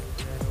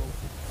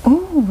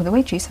 Ooh, the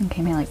way Jason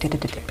came in like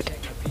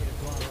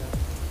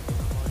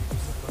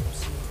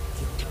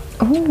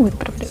ooh,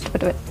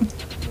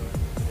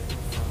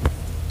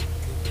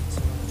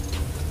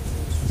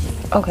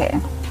 okay.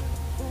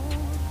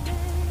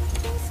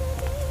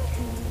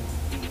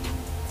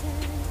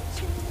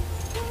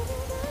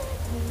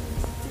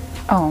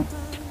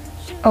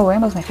 Oh,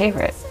 Rainbow's my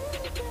favorite.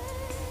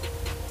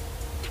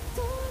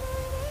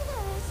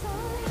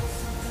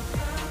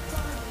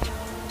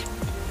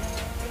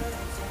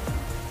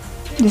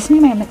 This is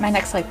gonna be my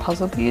next like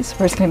puzzle piece,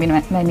 where it's gonna be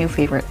my new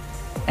favorite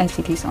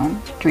NCT song,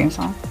 Dream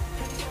Song.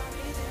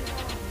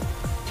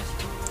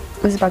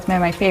 This is about to be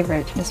my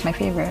favorite. This is my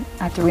favorite.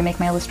 I have to remake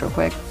my list real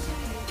quick,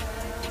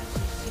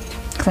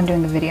 because I'm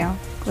doing a video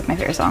with my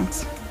favorite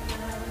songs.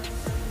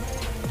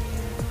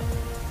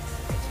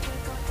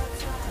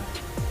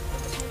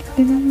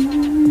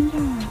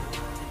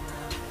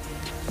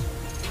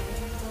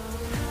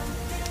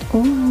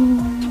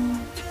 Ooh,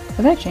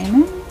 is that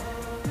Jamin?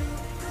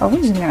 Oh,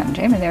 we're zooming out on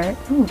Jamin there.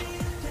 Ooh.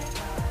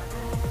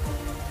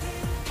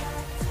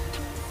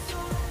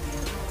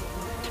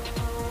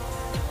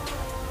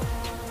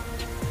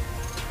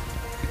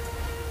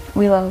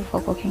 We love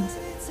vocal kings.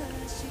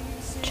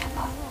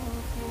 Chenla.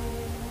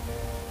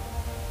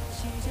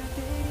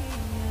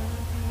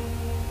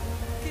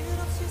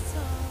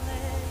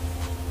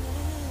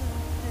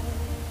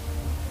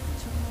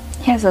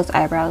 He has those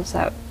eyebrows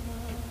that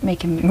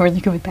make him really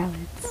good with ballads.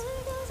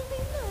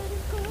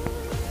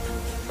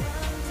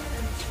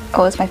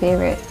 Oh, it's my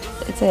favorite.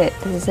 It's it.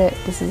 This is it.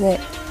 This is it.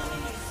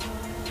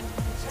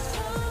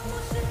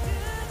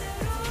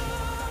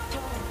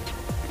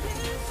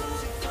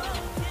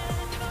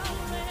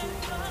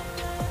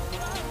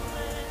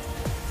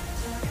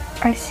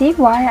 I see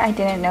why I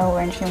didn't know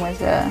Renjun was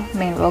the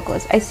main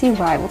vocalist. I see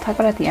why. We'll talk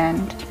about it at the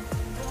end.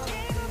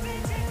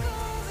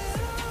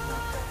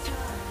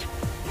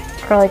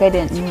 Or like I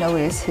didn't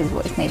notice his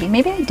voice.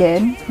 Maybe I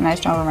did, and I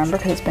just don't remember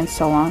because it's been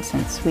so long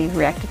since we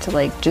reacted to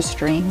like just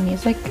stream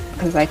music.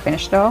 Because I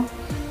finished it all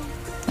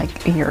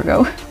like a year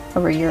ago,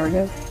 over a year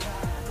ago.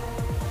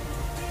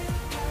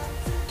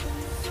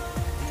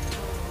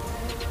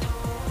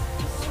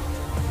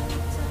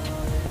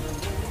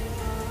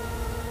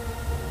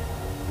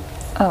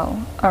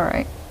 Oh,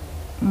 alright.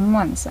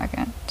 1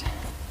 second.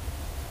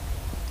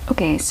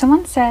 Okay,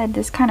 someone said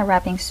this kind of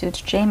rapping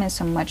suits Jamin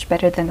so much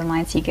better than the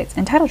lines he gets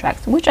in title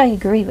tracks, which I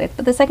agree with,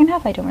 but the second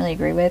half I don't really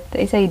agree with.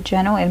 They say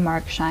Jeno and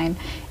Mark shine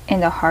in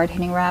the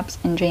hard-hitting raps,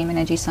 and Jamin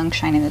and Jisung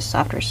shine in the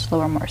softer,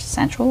 slower, more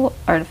sensual,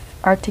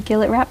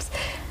 articulate raps.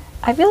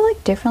 I feel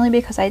like differently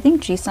because I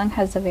think Jisung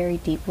has a very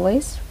deep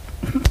voice.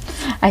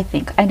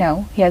 I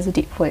know, he has a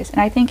deep voice, and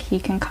I think he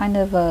can kind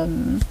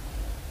of,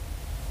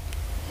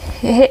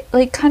 hit,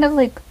 like, kind of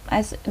like,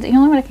 as the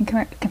only one I can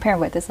compare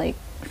with is like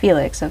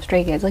Felix of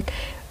Stray Kids, like,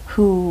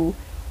 who,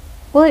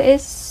 well, it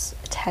is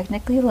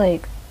technically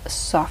like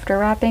softer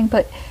rapping,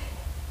 but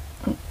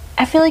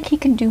I feel like he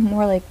can do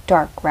more like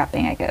dark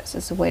rapping, I guess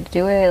is the way to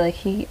do it.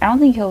 Like I don't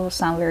think he'll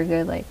sound very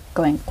good like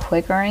going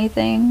quick or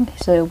anything,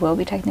 so it will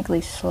be technically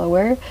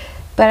slower,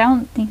 but I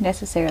don't think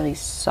necessarily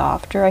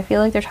softer. I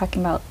feel like they're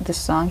talking about this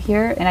song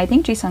here, and I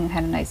think Jisung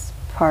had a nice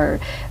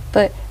part,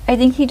 but I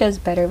think he does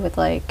better with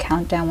like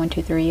Countdown 1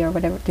 2 3 or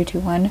whatever, 3 2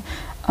 1,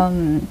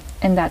 and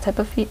that type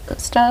of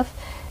stuff.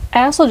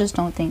 I also just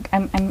don't think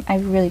I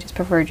really just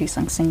prefer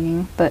Jisung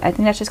singing, but I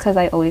think that's just because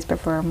I always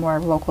prefer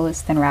more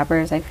vocalists than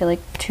rappers. I feel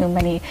like too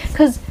many,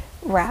 because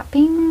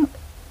rapping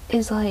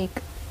is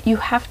like, you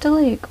have to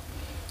like,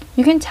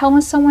 you can tell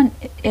when someone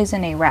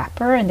isn't a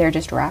rapper and they're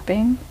just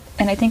rapping.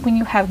 And I think when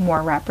you have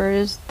more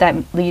rappers,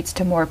 that leads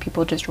to more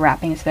people just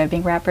rapping instead of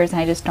being rappers, and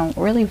I just don't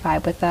really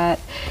vibe with that.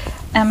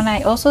 And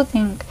I also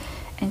think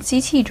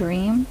NCT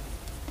Dream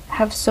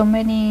have so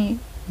many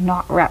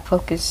not rap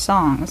focused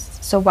songs,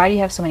 so why do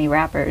you have so many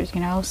rappers, you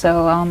know?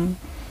 So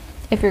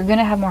if you're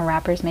gonna have more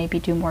rappers, maybe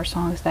do more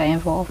songs that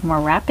involve more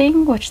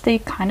rapping, which they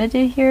kind of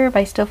did here, but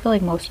I still feel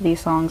like most of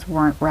these songs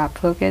weren't rap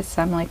focused,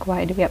 so I'm like,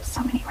 why do we have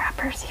so many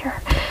rappers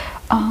here?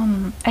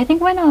 I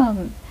think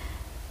when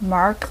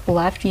Mark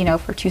left, you know,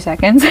 for 2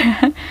 seconds,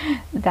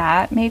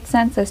 that made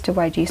sense as to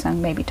why Jisung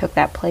maybe took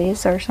that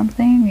place or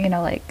something, you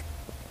know, like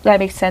that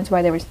makes sense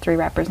why there was 3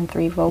 rappers and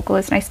 3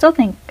 vocalists. And I still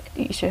think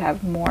you should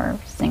have more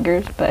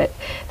singers, but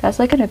that's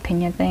like an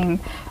opinion thing.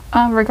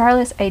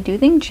 Regardless, I do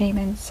think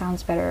Jamin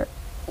sounds better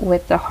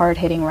with the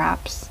hard-hitting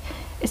raps,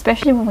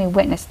 especially when we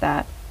witnessed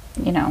that,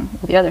 you know,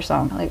 with the other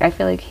song. Like, I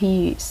feel like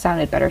he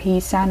sounded better. He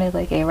sounded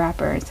like a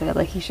rapper instead of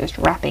like he's just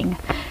rapping.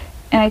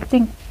 And I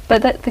think,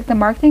 but that, like, the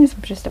Mark thing is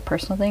just a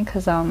personal thing,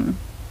 because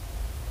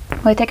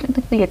like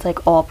technically it's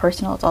like all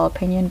personal, it's all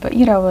opinion, but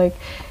you know, like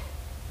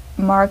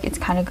Mark, it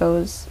kind of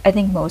goes, I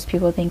think most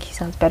people think he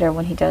sounds better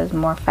when he does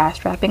more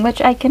fast rapping, which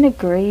I can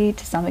agree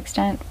to some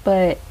extent,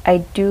 but I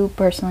do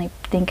personally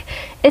think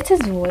it's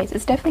his voice.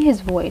 It's definitely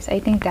his voice. I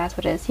think that's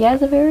what it is. He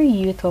has a very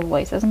youthful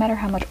voice. Doesn't matter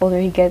how much older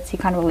he gets, he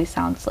kind of always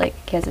sounds like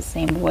he has the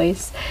same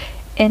voice.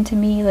 And to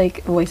me,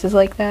 like, voices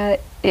like that,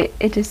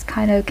 it just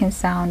kind of can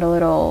sound a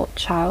little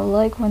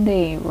childlike when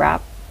they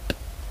rap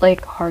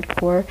like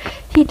hardcore.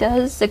 He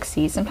does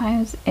succeed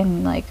sometimes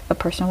in like a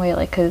personal way,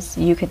 like, because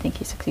you can think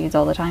he succeeds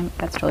all the time.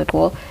 That's really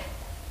cool.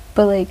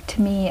 But like,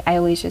 to me, I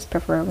always just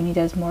prefer when he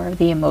does more of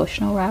the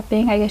emotional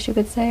rapping, I guess you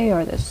could say,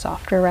 or the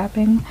softer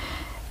rapping.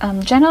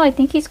 Jeno, I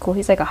think he's cool.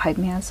 He's like a hype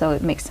man, so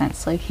it makes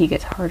sense. Like, he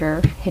gets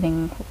harder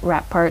hitting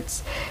rap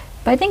parts.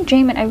 But I think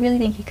Jamin, I really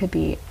think he could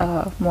be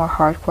a more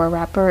hardcore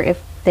rapper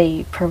if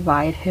they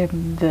provide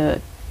him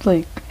the,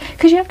 like,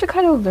 because you have to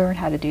kind of learn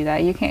how to do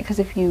that. You can't, because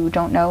if you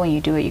don't know and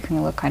you do it, you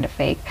can look kind of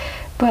fake.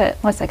 But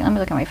 1 second, let me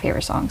look at my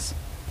favorite songs.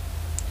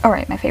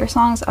 Alright, my favorite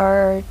songs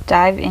are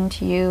Dive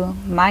Into You,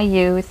 My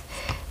Youth,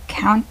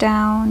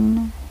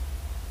 Countdown,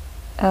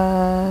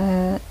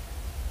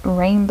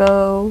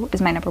 Rainbow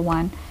is my number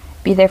 1,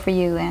 Be There For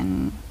You,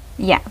 and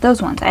yeah,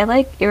 those ones. I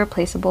like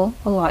Irreplaceable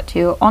a lot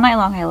too. All Night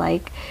Long I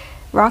like,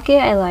 Rocket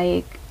I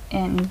like,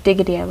 and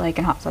Diggity I like,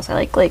 and Hot Sauce I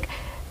like,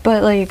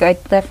 but like, I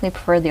definitely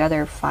prefer the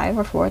other 5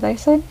 or 4 that I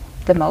said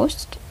the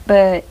most.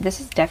 But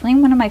this is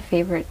definitely one of my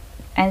favorite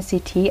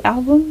NCT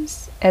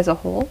albums as a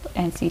whole,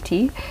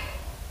 NCT,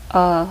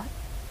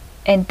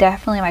 and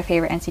definitely my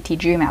favorite NCT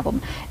Dream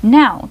album.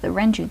 Now, the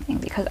Renjun thing,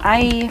 because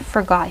I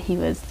forgot he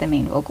was the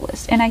main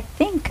vocalist, and I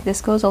think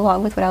this goes a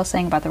lot with what I was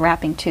saying about the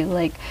rapping too.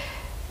 Like,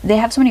 they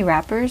have so many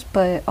rappers,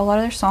 but a lot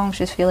of their songs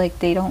just feel like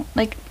they don't,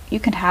 like,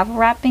 you can have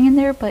rapping in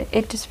there, but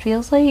it just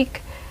feels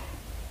like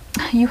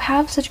you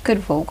have such good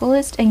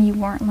vocalists and you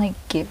weren't like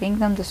giving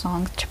them the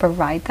songs to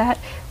provide that,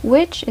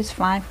 which is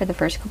fine for the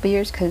first couple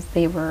years because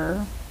they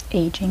were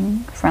aging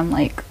from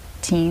like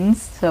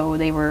teens, so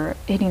they were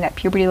hitting that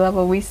puberty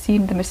level. We've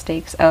seen the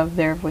mistakes of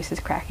their voices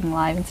cracking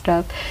live and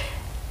stuff.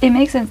 It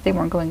makes sense they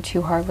weren't going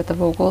too hard with the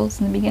vocals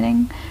in the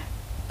beginning,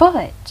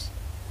 but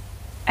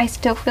I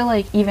still feel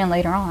like even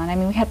later on, I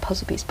mean, we had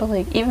Puzzle Piece, but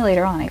like even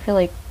later on, I feel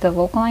like the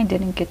vocal line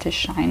didn't get to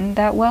shine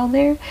that well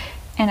there.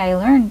 And I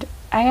learned,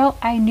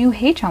 I knew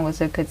Haechan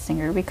was a good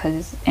singer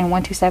because in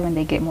 127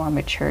 they get more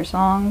mature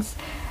songs,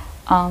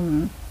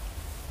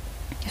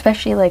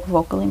 especially like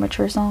vocally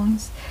mature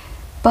songs.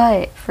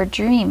 But for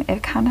Dream,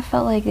 it kind of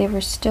felt like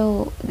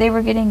they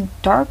were getting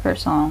darker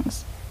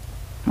songs,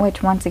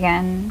 which once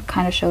again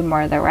kind of showed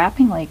more of their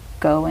rapping, like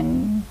Go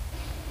and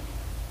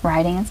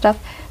Writing and stuff.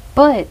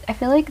 But I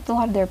feel like a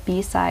lot of their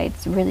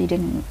B-sides really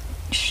didn't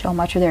show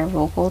much of their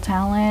vocal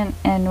talent,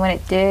 and when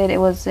it did, it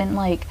wasn't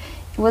like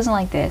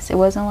this. It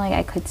wasn't like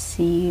I could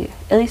see,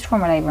 at least from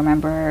what I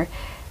remember,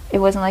 it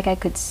wasn't like I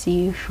could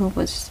see who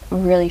was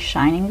really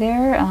shining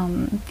there.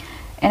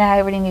 And I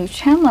already knew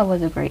Chandler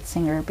was a great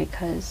singer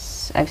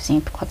because I've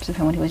seen clips of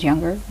him when he was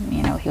younger.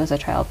 You know, he was a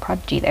child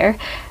prodigy there.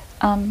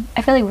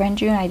 I feel like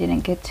Renjun, I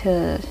didn't get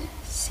to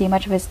see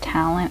much of his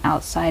talent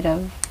outside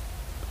of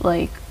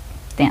like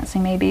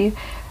dancing maybe.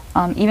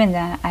 Even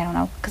then, I don't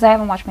know, because I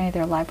haven't watched many of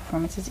their live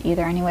performances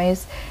either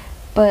anyways.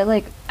 But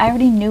like, I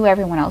already knew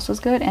everyone else was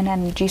good, and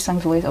then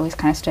Jisung's voice always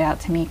kind of stood out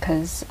to me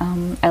because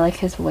I like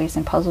his voice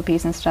in Puzzle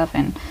Piece and stuff,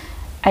 and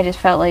I just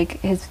felt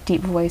like his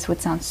deep voice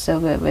would sound so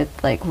good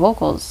with like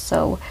vocals.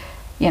 So,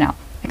 you know,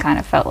 I kind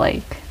of felt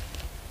like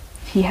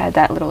he had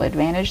that little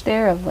advantage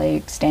there of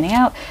like standing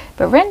out.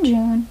 But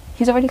Renjun,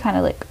 he's already kind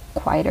of like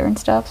quieter and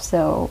stuff,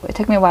 so it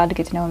took me a while to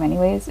get to know him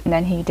anyways, and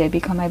then he did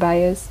become my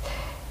bias,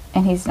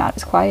 and he's not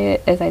as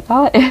quiet as I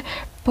thought.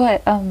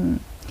 But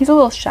he's a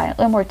little shy, a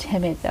little more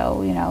timid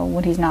though, you know,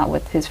 when he's not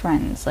with his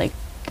friends, like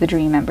the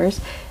Dream members.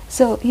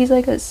 So he's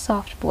like a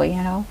soft boy,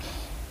 you know.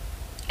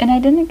 And I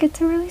didn't get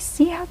to really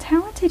see how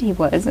talented he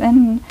was,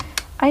 and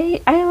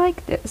I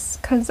like this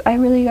because I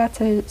really got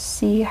to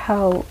see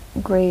how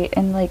great,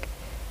 and like,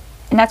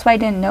 and that's why I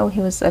didn't know he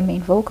was a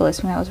main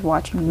vocalist when I was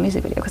watching the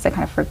music video, because I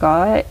kind of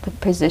forgot the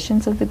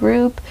positions of the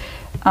group,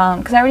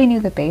 because I already knew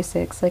the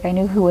basics. Like, I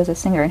knew who was a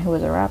singer and who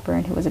was a rapper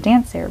and who was a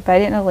dancer, but I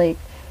didn't know like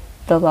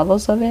the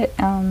levels of it.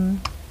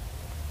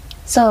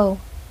 So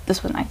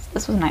this was nice.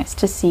 This was nice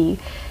to see.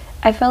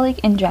 I felt like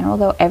in general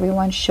though,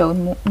 everyone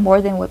showed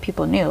more than what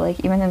people knew. Like,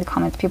 even in the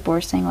comments, people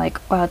were saying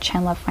like, wow,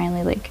 Chandler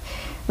finally, like,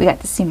 we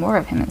got to see more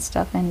of him and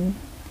stuff. And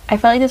I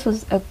felt like this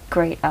was a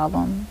great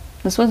album.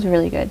 This was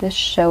really good. This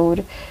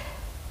showed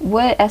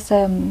what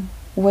SM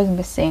was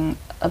missing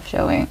of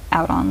showing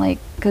out on, like,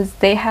 because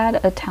they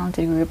had a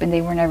talented group and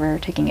they were never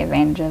taking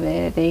advantage of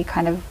it. They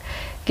kind of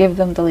give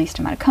them the least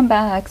amount of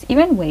comebacks.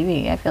 Even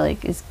Wavy, I feel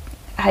like,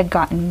 had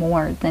gotten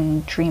more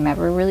than Dream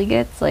ever really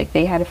gets. Like,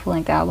 they had a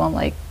full-length album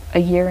like a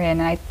year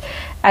in.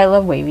 I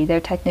love Wavy. They're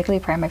technically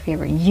probably my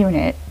favorite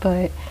unit,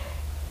 but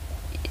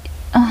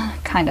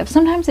kind of.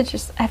 Sometimes it's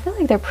just, I feel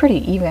like they're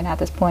pretty even at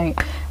this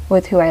point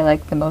with who I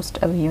like the most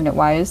of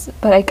unit-wise.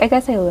 But I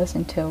guess I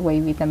listen to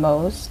Wavy the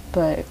most,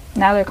 but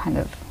now they're kind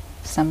of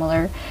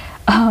similar.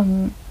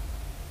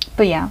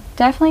 But yeah,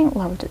 definitely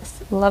loved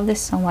this. Love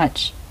this so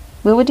much.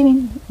 We will be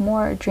doing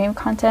more Dream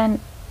content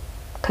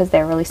because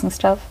they're releasing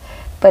stuff,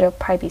 but it'll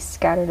probably be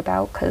scattered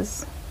about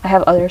because I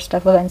have other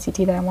stuff with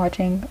NCT that I'm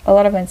watching. A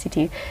lot of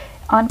NCT.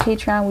 On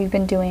Patreon, we've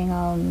been doing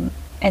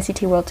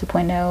NCT World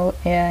 2.0,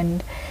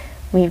 and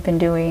we've been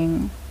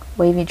doing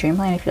Wavy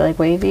Dreamland if you like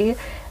Wavy.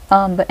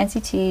 But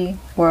NCT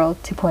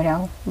World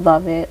 2.0,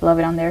 love it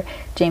on there.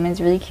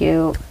 Jaemin's really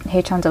cute.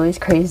 Haechan's always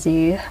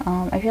crazy.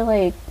 I feel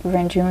like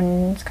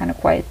Renjun's kind of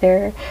quiet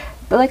there,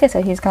 but like I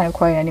said, he's kind of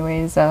quiet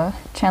anyways.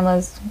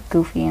 Chandler's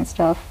goofy and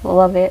stuff.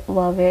 Love it.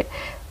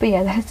 But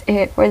yeah, that's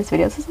it for this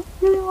video. This is a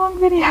really long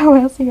video.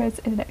 I'll see you guys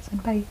in the next one.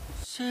 Bye.